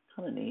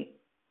 kind of neat.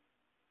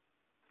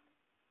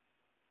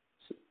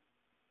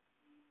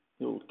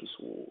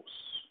 Julkisuus.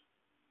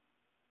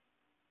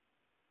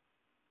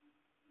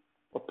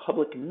 Or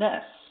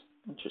publicness,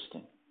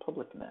 interesting.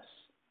 Publicness.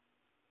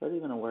 Is that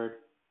even a word?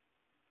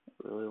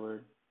 Not really a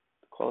word.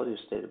 The quality or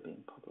state of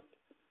being public.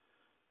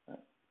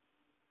 Right.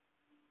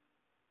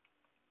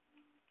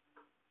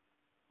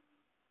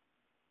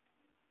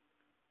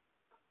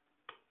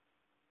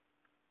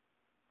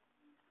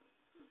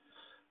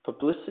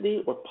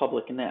 Publicity or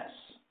publicness?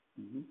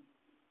 Mm-hmm.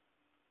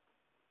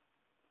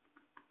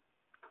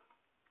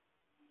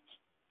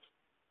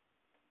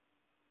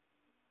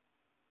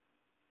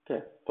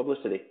 Okay,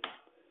 publicity.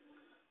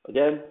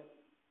 Again,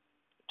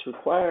 to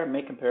require,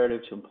 make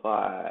imperative to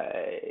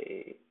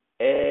imply.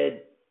 Edellyttää.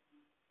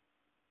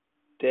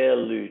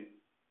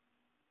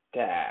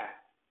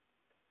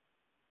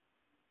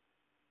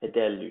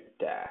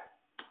 Edellyttää.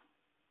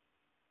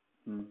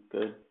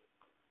 Good.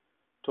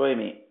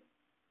 Toimi.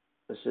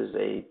 This is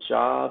a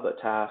job, a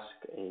task,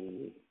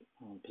 a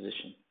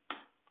position.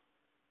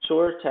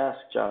 Chore, task,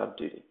 job,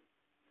 duty.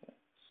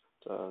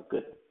 Okay.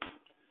 Good.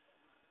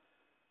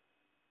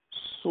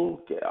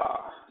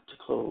 Sulkea, to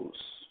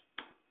close,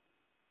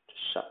 to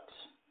shut.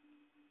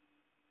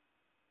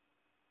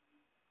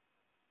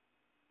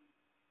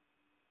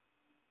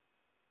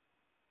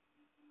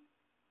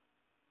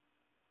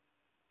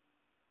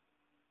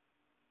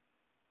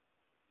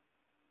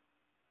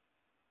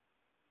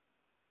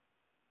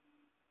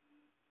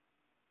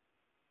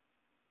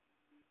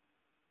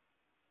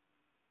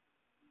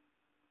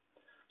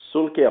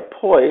 Sulkea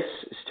pois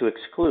is to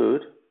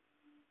exclude.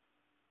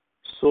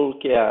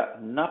 Sulkea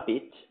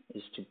napit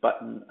is to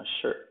button a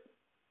shirt.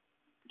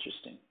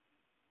 Interesting.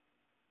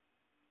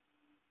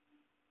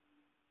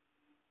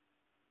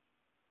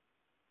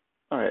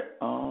 All right.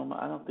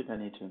 I don't think I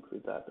need to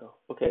include that though.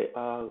 Okay.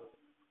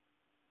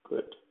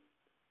 Good.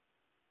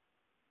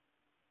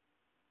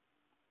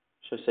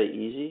 Should I say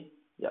easy?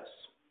 Yes.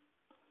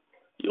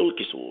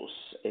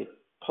 Julkisuus, a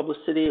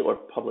publicity or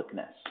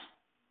publicness.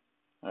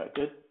 All right,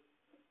 good.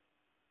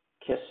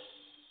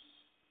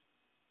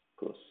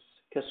 Keskus.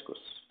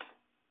 Keskus.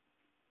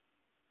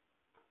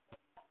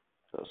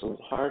 So it's a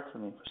little hard for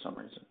me for some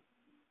reason.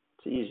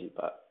 It's easy,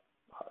 but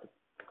hard.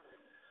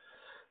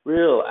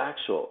 Real,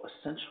 actual,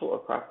 essential, or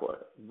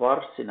proper.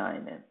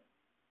 Varsinainen.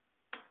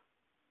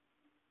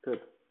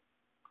 Good.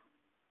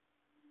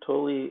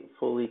 Totally,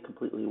 fully,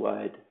 completely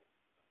wide,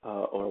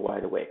 or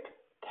wide awake.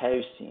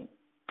 Täysin.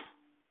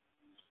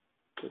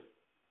 Good.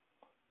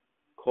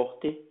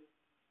 Kohti.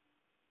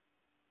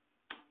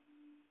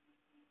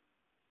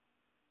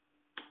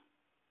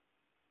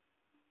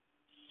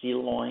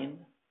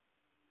 Silloin.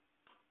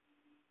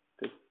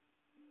 Good.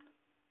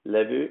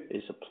 Levy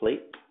is a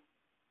plate.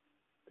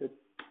 Good.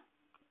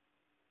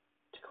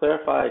 To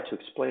clarify, to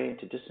explain,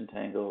 to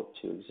disentangle,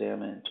 to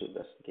examine, to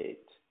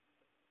investigate.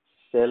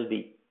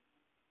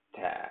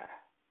 Selvitä.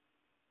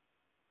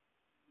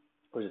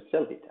 Or is it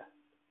selvitä?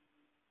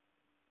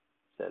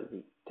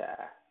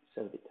 Selvitä.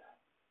 Selvitä.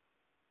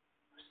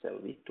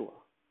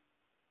 Selvitua.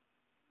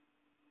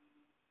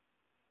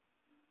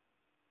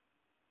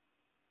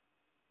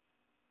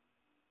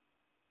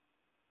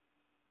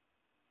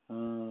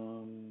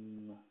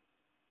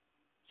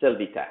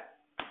 Selvitä.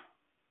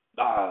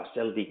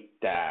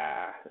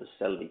 Selvitä.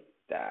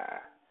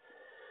 Selvitä.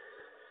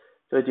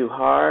 Do I do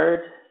hard?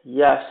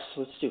 Yes,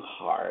 let's do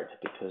hard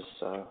because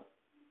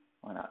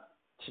why not?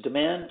 To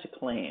demand, to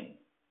claim.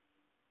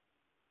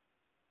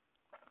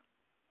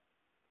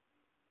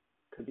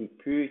 Could be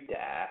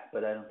pyytää,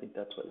 but I don't think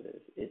that's what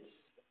it is.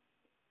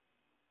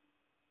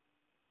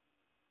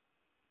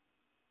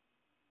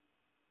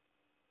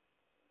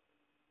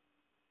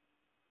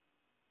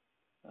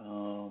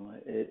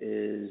 It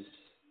is.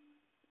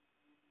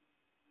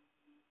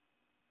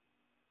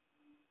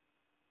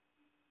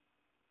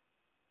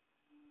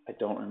 I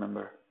don't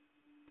remember.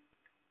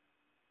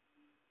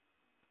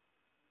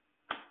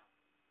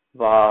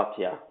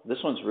 Vaatya.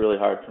 This one's really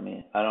hard for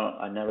me.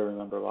 I never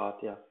remember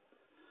Vaatya.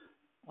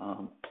 I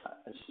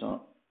just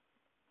don't.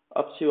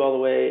 Up to, all the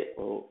way,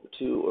 or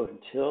to, or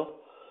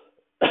until.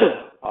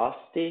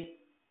 Asti.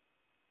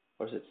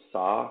 Or is it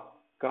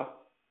saakka?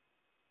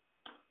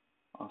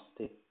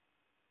 Asti.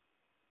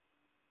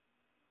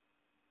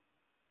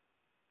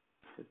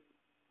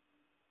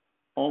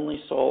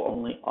 Only soul,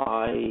 only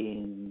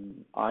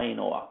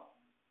ainoa.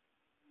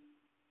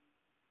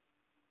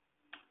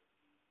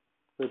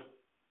 Good.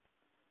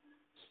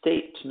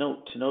 State, to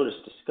note, to notice,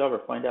 discover,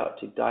 find out,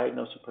 to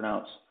diagnose and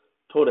pronounce.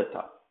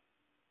 Todeta.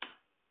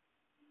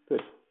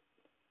 Good.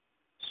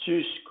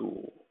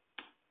 Syyskuun.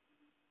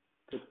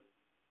 Good.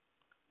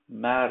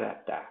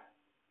 Määrätä.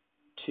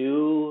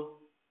 To.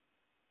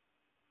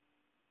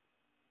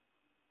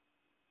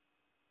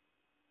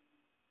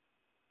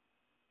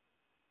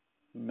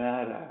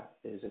 Määrä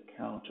is a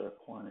count or a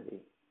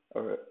quantity,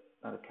 or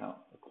not a count,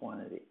 a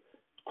quantity.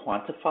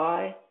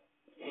 Quantify.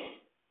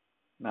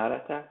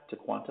 Määrätä, to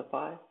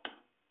quantify.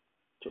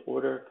 To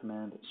order,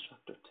 command,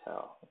 instruct, or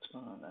tell. What's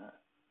going on there?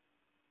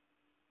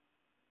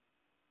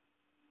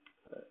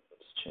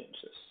 Let's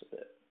change this a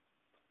bit.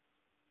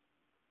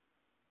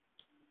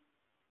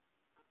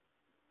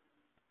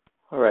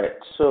 All right,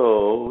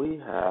 so we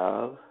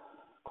have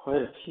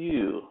quite a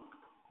few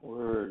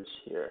words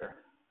here.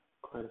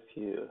 Quite a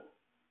few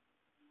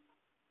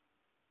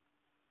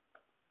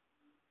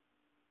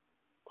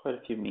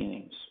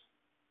meanings.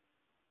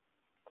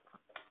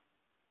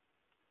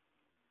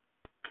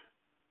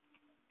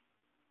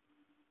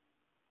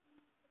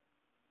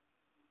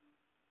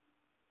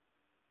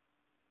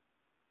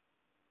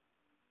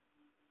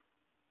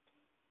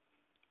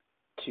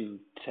 To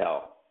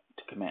tell,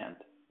 to command.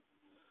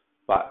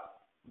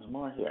 But there's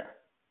more here.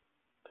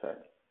 Okay,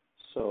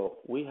 so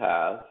we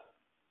have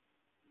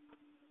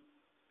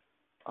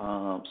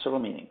several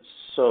meanings.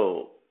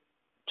 So,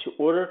 to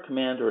order,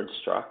 command, or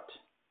instruct.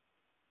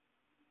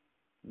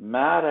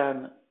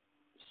 Määrän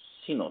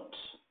sinut.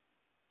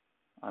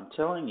 I'm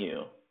telling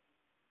you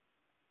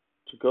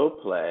to go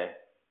play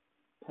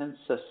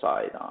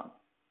pensasaidaan.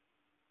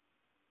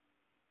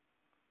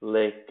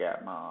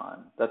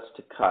 Leikkamaan. That's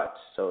to cut,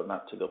 so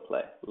not to go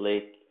play.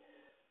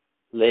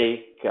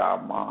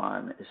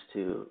 Leikkamaan is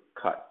to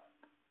cut.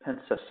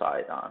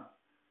 Pensasaidaan.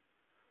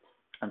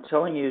 I'm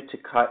telling you to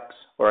cut,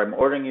 or I'm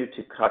ordering you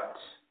to cut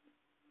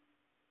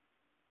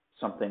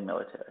something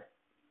military.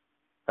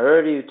 I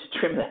order you to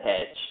trim the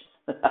hedge.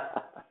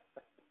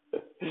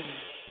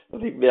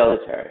 Something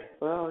military.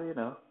 Well, you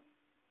know,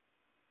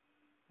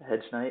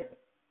 hedge night.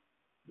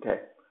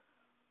 Okay.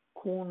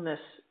 Kunnes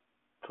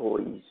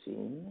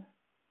toisin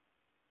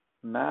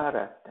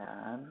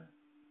määrätään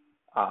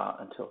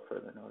until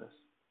further notice.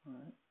 All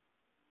right.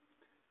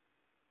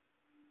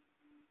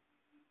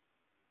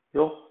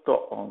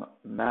 Johto on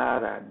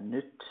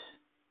määrännyt,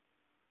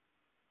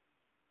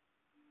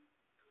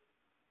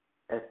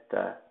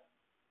 että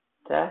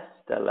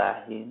tästä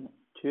lähin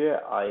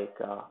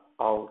työaika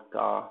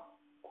alkaa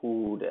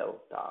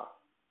 6:00.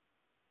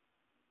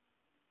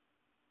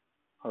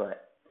 All right.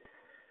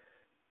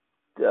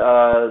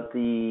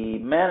 The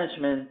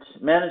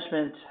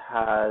management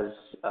has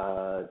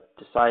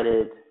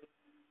decided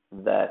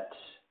that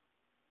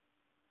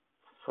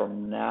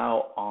from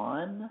now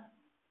on,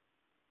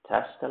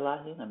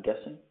 Tastelahin, I'm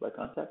guessing by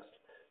context,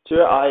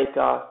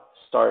 Työaika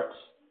starts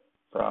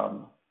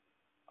from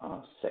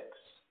 6.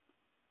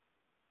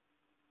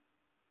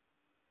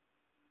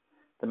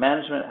 The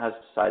management has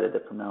decided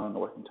that from now on the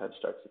working time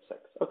starts at 6.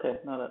 Okay,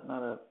 not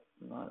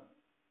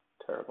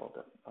terrible.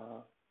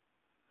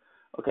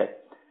 Okay.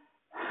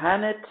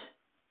 Hänet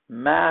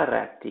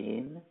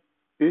määrättiin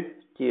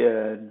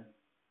yhtiön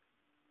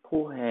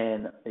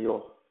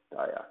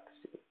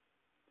puheenjohtajaksi.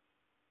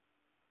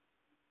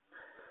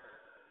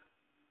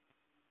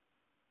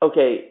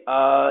 Okay,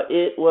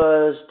 it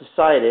was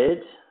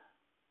decided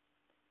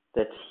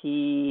that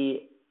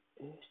he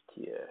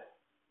yhtiö.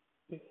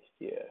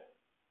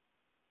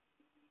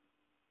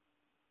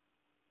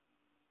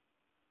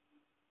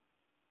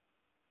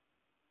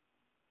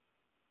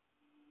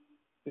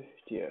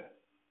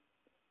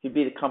 He'd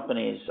be the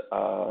company's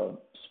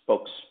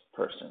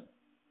spokesperson,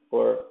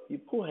 or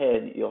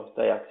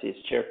puheenjohtajaksi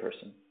is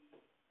chairperson.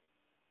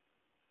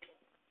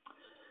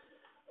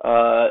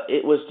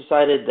 It was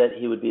decided that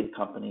he would be the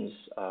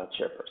company's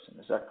chairperson.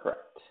 Is that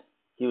correct?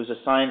 He was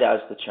assigned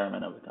as the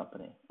chairman of the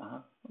company.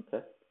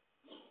 Okay.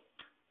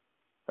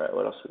 All right,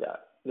 what else we got?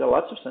 We got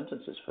lots of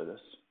sentences for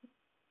this.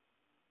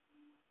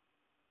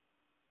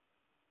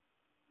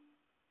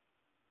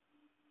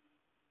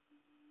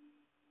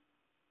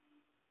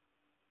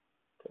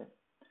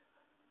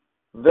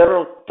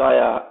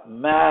 Verottaja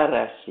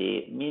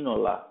määräsi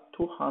minulla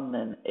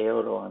 1,000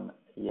 euron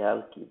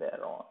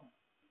jälkiveron.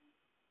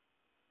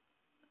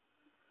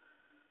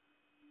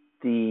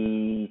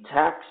 The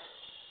tax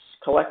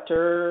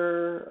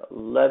collector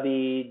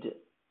levied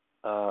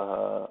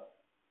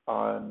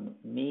on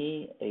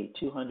me a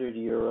 200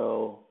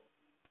 euro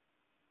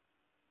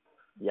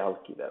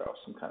jälkivero,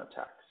 some kind of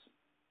tax.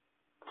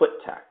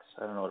 Foot tax. I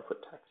don't know what a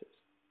foot tax is.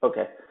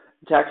 Okay.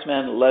 The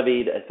taxman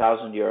levied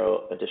 1,000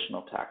 euro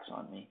additional tax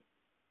on me.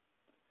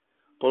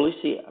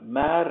 Poliisi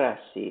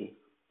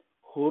määräsi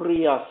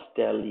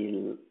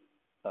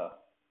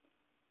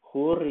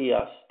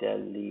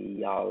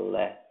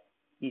hurjastelijalle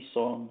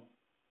ison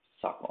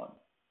sakon.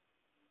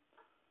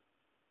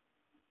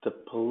 The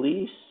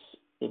police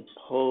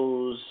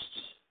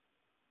imposed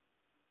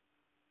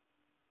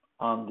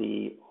on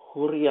the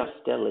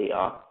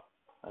hurjastelija,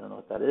 I don't know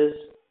what that is,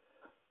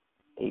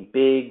 a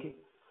big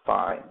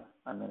fine.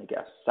 I'm going to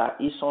guess.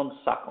 Ison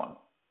sakon.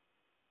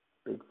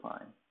 Big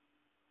fine.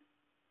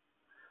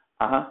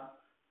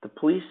 The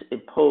police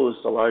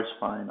imposed a large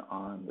fine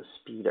on the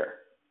speeder.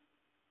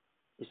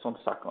 Ison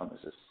sakon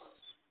is a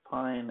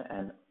fine,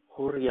 and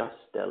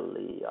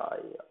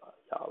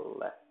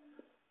hurjastelijalle.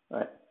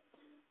 Right.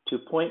 To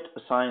appoint,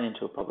 assign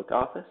into a public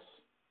office.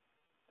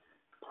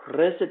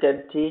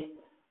 Presidentti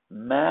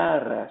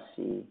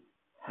määräsi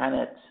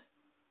hänet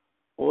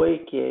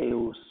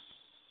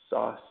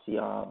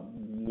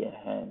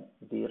oikeusasiamiehen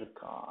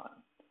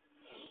virkaan.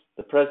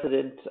 The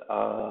president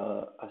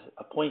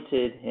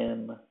appointed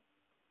him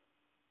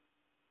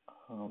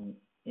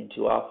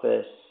into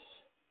office,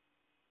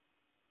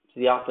 to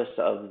the office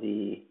of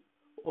the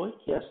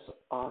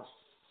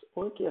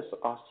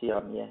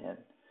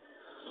oikeusasiamiehen.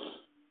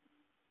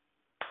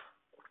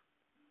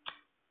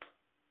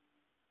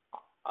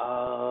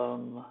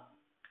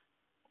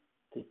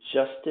 The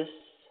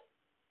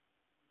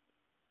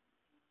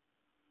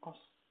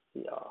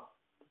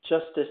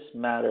Justice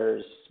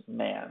Matters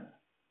Man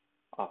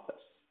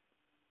office.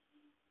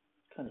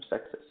 Kind of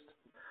sexist.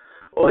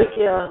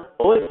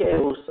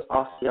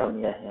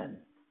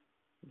 Oikeusasiamiehen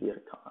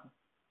virkaan.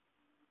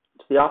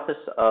 To the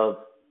office of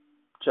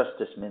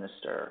Justice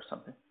Minister or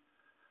something.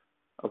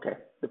 Okay.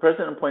 The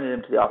president appointed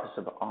him to the office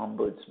of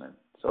Ombudsman.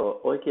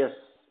 So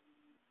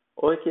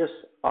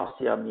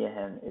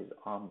oikeusasiamiehen is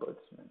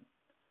Ombudsman.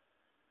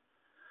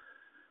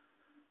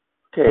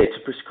 Okay, to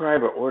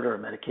prescribe or order a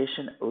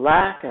medication.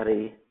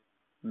 Lääkäri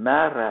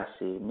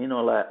määräsi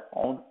minulle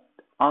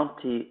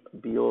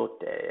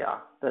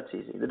antibiootteja. That's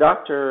easy. The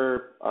doctor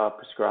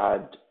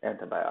prescribed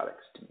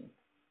antibiotics to me.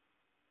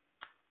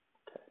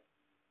 Okay.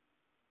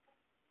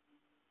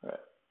 All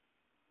right.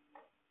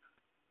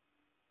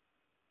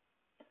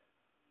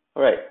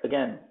 All right.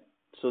 Again,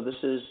 so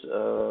this is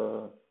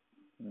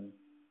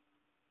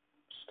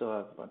still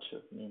have a bunch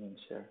of meanings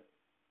here.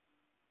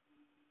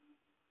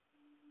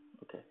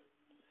 Okay.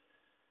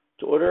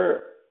 To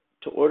order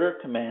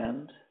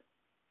command.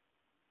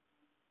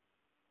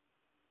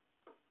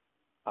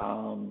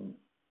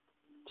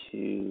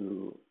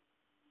 To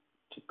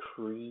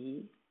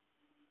decree,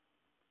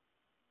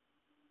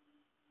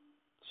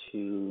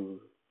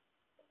 to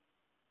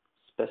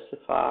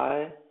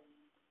specify,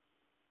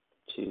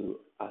 to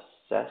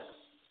assess,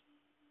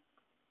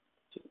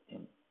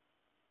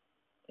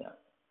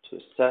 to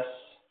assess,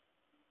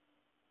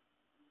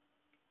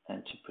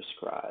 and to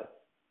prescribe,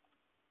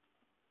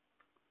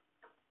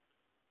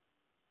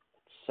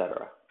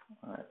 etc.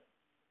 All right.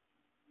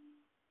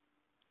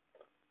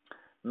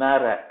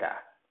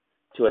 Määrätä.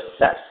 To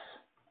assess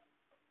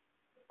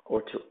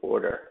or to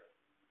order.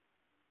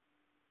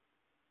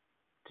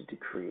 To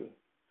decree.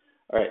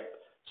 All right.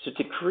 So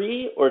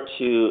decree or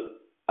to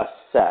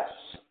assess.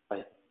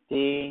 I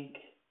think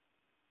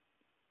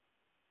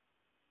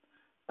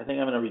I'm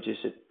going to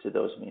reduce it to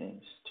those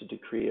meanings, to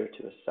decree or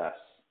to assess.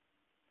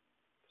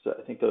 So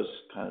I think those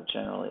kind of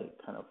generally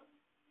kind of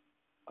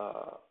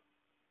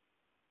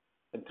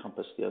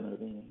encompass the other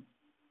meaning.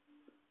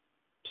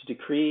 To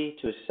decree,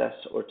 to assess,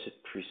 or to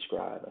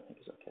prescribe, I think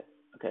is okay.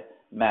 Okay.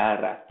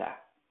 Määrätä.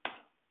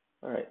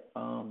 All right.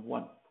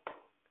 One.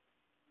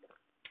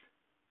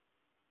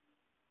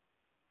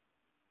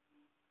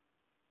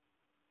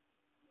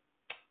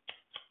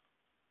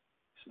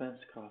 Expense,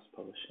 cost,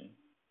 publishing.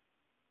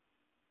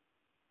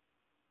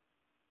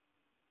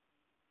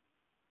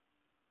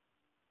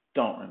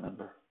 Don't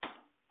remember.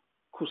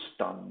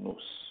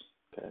 Kustannus.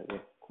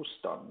 Okay,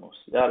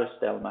 kustannus.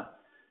 Järjestelmä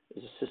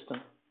is a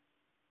system.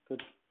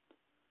 Good.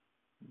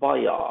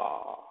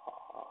 Vajaa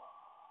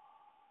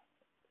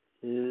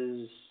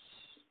is,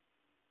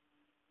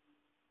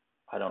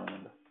 I don't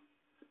remember.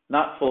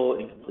 Not full,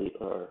 incomplete,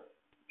 or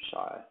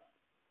shy.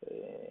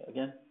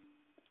 Again.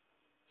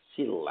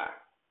 Sillä.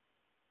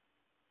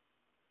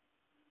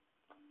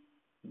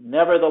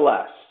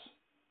 Nevertheless.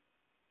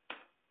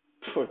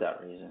 For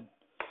that reason.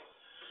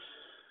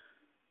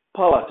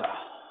 Palata.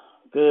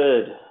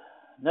 Good.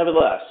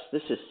 Nevertheless,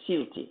 this is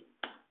silti.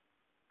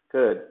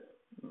 Good.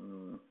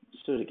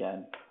 Let's do it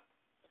again.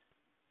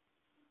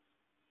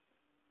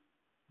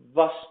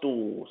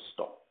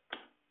 Vastuusto.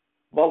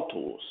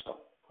 Valtuusto.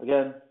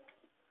 Again.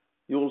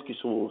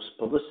 Julkisuus,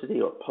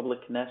 publicity or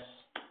publicness.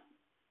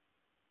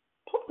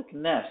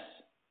 Publicness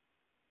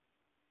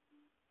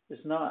is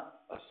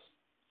not a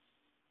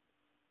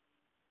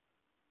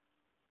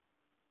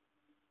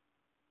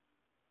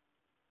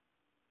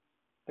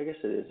I guess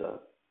it is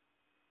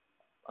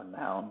a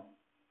noun.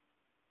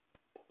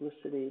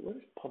 Publicity. What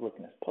is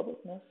publicness?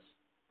 Publicness?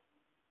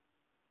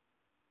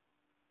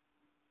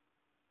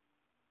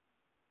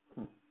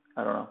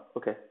 I don't know.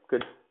 Okay,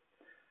 good.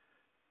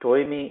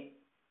 Toimi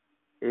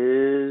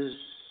is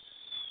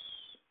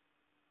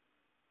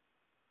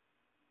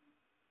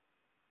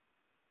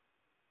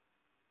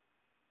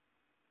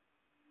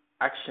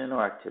action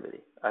or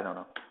activity. I don't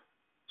know.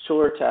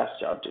 Chore, task,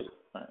 job, duty.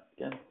 All right,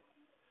 again.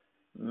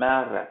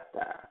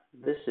 Määrätä.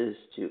 This is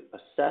to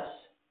assess,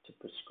 to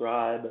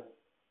prescribe,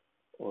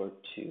 or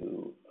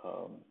to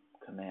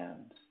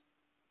command,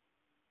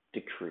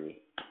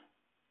 decree.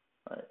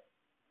 All right.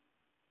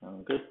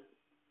 Good.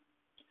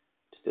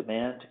 To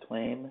demand, to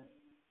claim.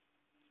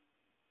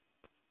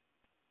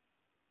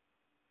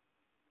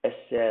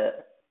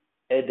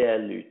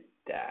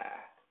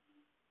 Edellyttää.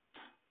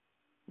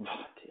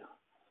 Vaatia.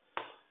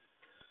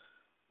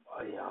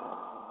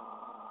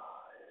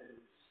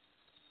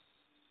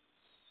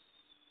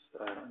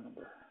 I don't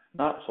remember.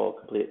 Not full,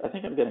 complete. I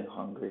think I'm getting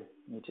hungry.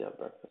 Need to have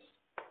breakfast.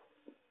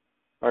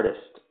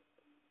 Artist.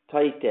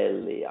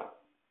 Taiteilija.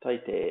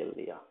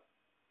 Taiteilija.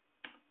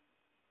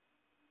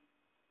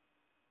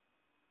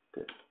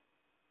 Good.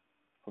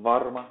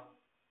 Varma.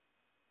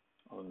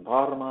 On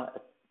varma,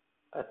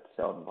 että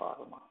se on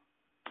varma.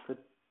 Good.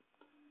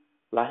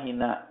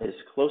 Lähinnä is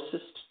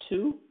closest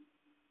to.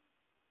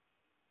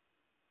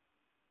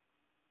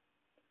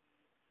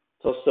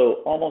 It's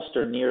also almost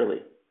or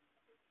nearly.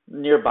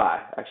 Nearby.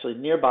 Actually,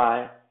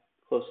 nearby,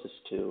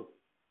 closest to.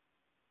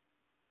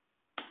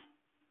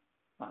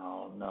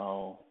 Oh,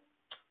 no.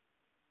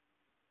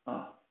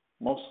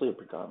 Mostly or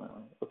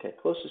predominantly. Okay,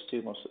 closest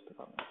to, mostly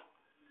predominantly.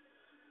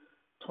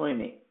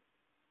 Toimi.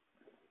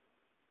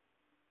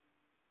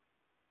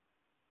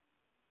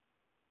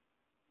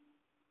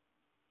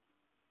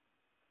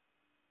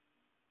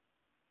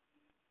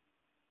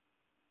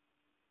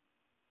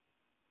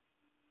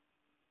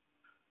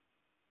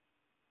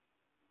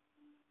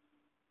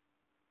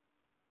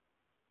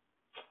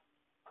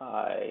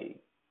 I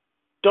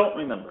don't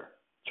remember.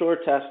 Chore,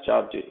 task,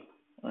 job, duty.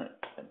 All right.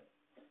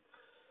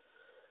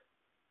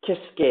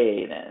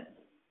 Keskeinen.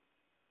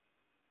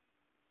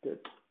 Good.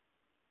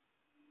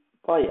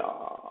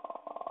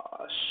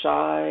 Vajaa.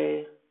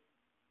 Shy.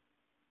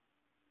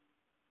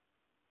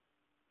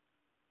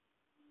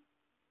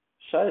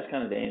 Shy is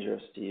kind of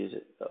dangerous to use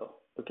it, though.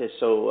 Okay,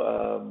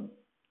 so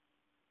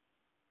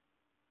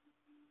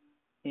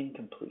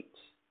incomplete.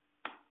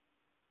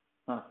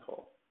 Not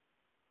full.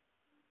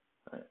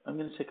 All right, I'm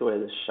going to take away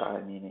this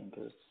shy meaning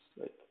because it's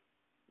like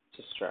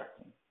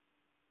distracting.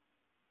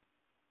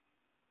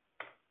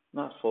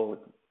 Not full,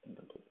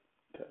 incomplete.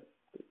 Okay.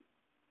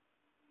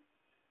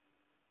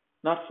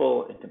 Not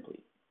full,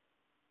 incomplete.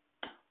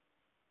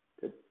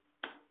 Good.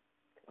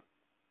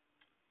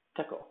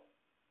 Teko.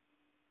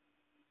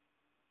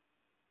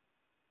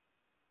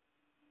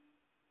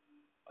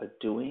 A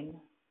doing,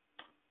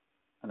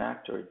 an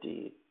act or a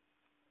deed.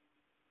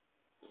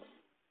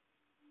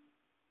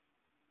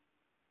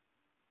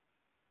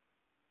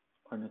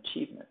 Or an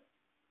achievement.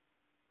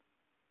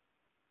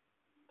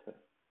 Okay.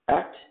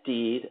 Act,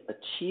 deed,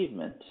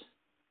 achievement,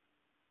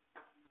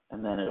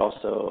 and then it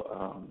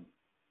also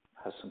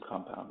has some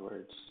compound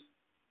words.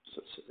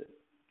 Så ser det ut.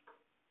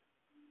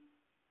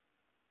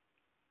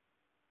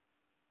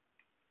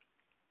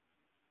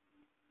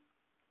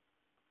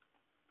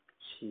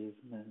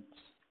 Achievement.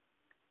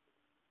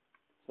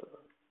 Så.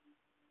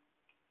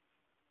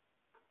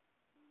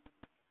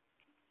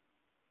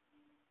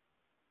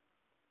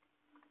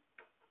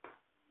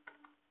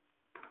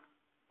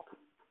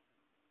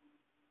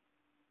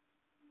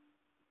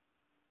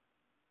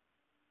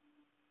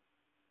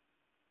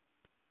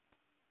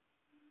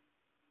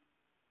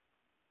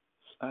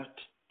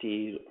 Act,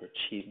 deed, or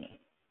achievement.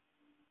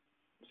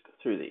 Let's go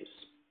through these.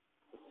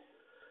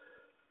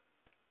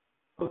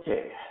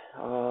 Okay.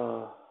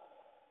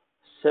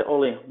 Se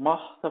oli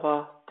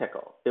mahtava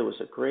teko. It was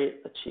a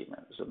great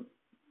achievement. It was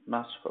a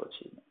masterful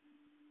achievement.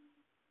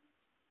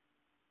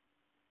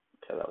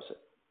 Okay, that was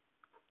it.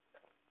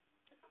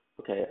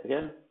 Okay,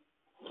 again.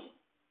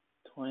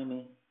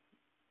 Toimi.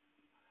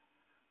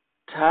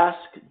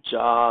 Task,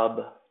 job,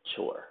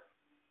 chore.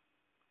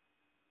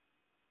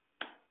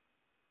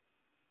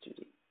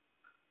 Duty.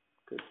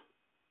 Good.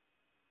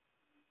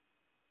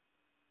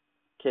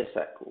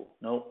 Kesaku.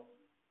 Nope.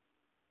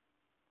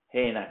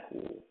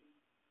 Heinaku.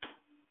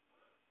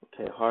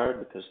 Okay, hard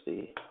because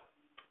the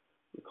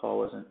recall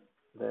wasn't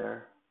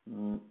there.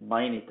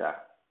 Mainita.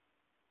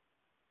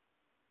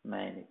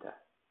 Mainita.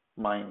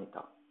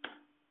 Mainita.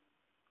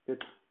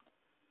 Good.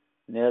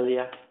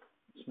 Nelia.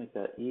 Let's make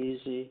that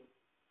easy.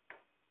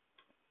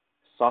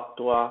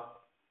 Satwa.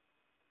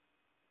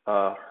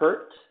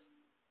 Hurt.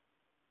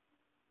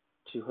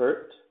 To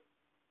hurt.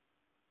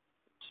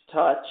 To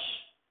touch.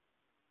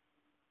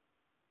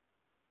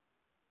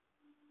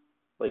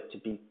 Like to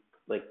be,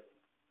 like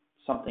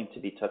something to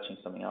be touching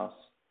something else.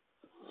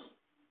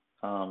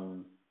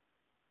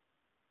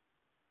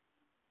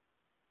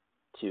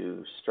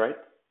 To strike.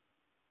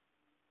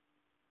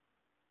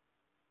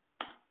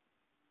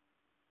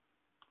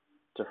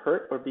 To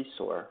hurt or be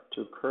sore.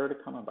 To occur, to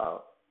come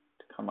about.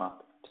 To come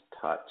up, to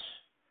touch.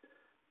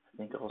 I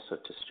think also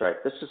to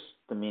strike. This is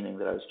the meaning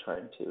that I was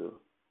trying to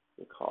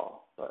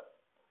recall, but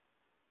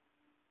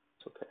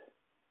it's okay.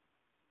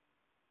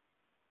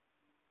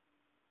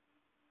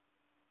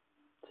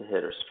 To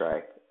hit or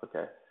strike.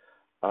 Okay.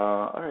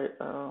 All right.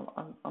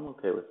 I'm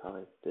okay with how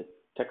I did.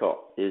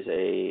 Teko is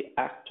a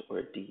act or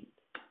a deed.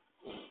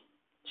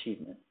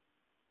 Achievement.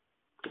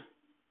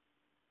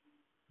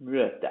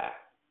 Mröta.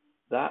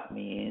 That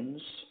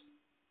means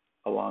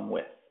along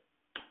with.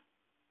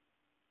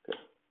 Good.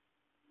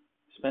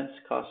 Expense,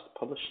 cost,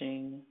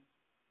 publishing.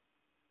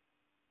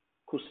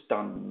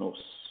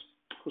 Kustannus.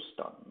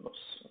 Kustannus.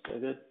 Okay,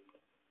 good.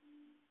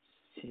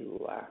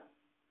 Sila.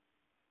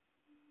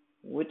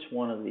 Which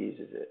one of these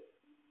is it?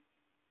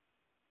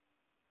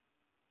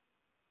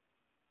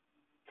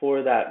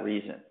 For that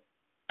reason.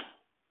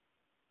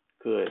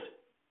 Good.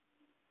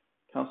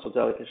 Council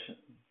delegation.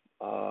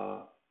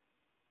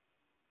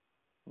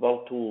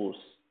 Valtuusto.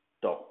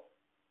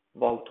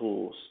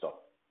 Valtuusto.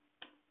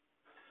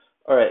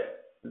 All right.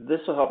 This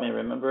will help me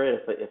remember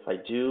it if I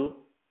do.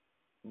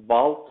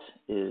 Valt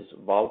is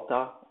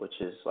valta,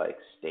 which is like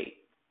state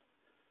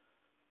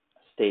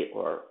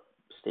or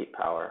state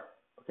power.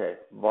 Okay.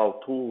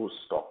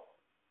 Valtuusto.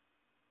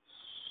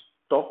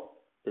 Sto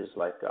is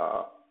like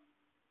a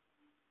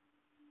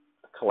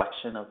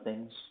collection of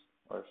things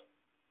or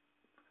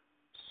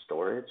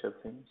storage of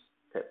things.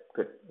 Okay,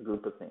 good. A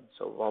group of things.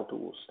 So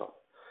valtuusto.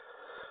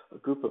 A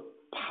group of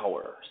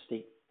power,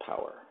 state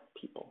power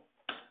people.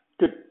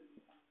 Good.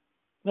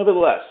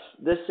 Nevertheless,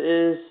 this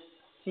is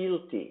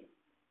silti.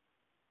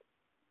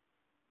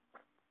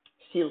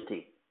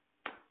 Silti.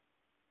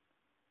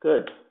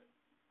 Good.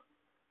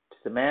 To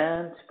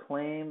demand, to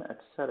claim,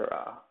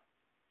 etc.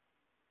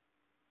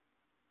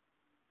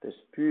 There's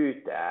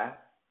pyytää.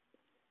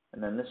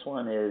 And then this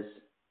one is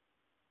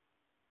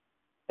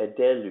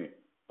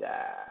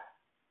edellyttää.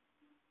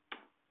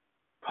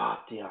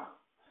 Vaatia.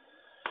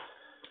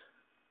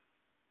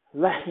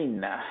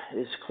 Lähinnä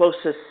is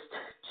closest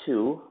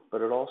to,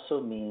 but it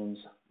also means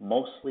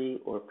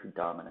mostly or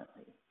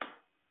predominantly.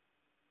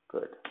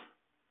 Good.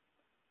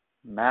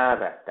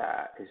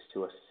 Määrätä is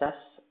to assess,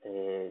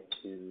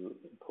 to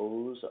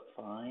impose a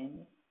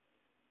fine,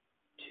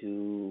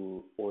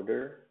 to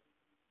order,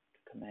 to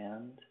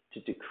command, to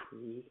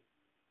decree,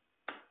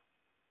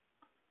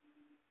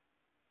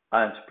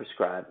 and to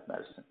prescribe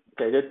medicine.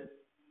 Okay, good.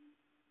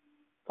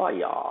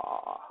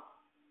 Fire.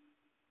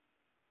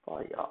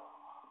 Fire.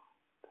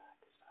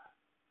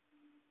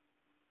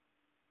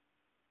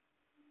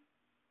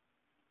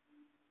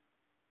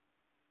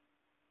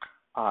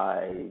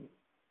 I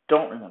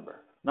don't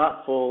remember.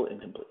 Not full,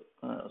 incomplete.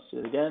 Let's do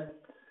it again.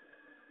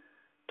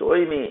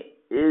 Toimi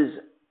is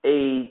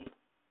a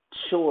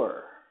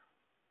chore.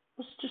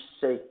 Let's just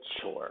say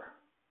chore.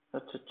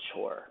 That's a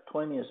chore.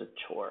 Toimi is a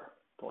chore.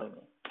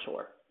 Toimi,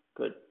 chore.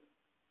 Good.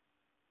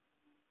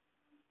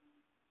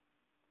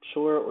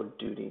 Chore or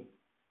duty.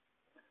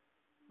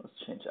 Let's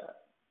change that.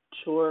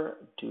 Chore,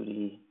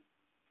 duty,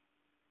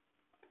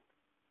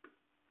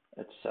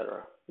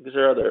 etc. Because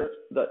there are other,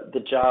 the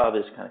job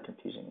is kind of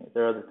confusing me.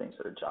 There are other things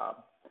that are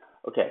job.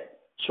 Okay,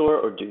 chore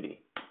or duty.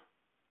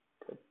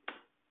 Good.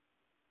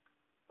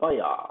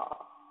 Vaya.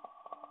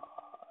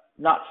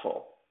 Not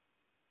full.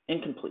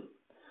 Incomplete.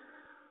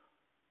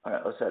 All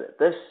right, let's edit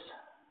this.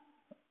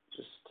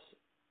 Just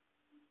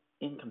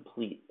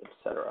incomplete,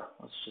 etc.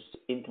 Let's just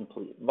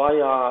incomplete.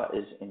 Vaya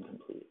is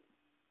incomplete.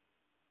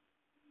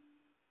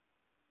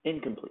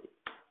 Incomplete.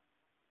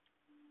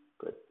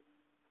 Good.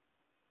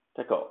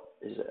 Teko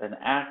is an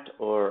act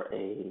or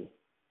a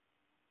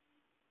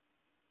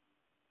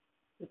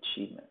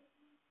achievement.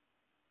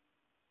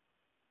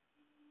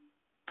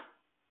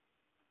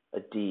 A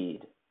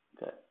deed.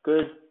 Okay,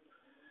 good.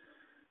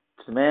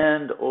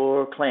 Demand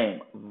or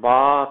claim.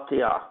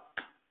 Vatia.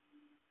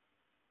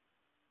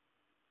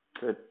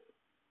 Good.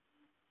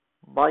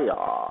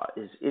 Vaya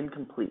is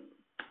incomplete.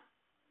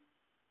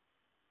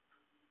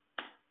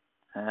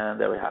 And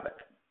there we have it.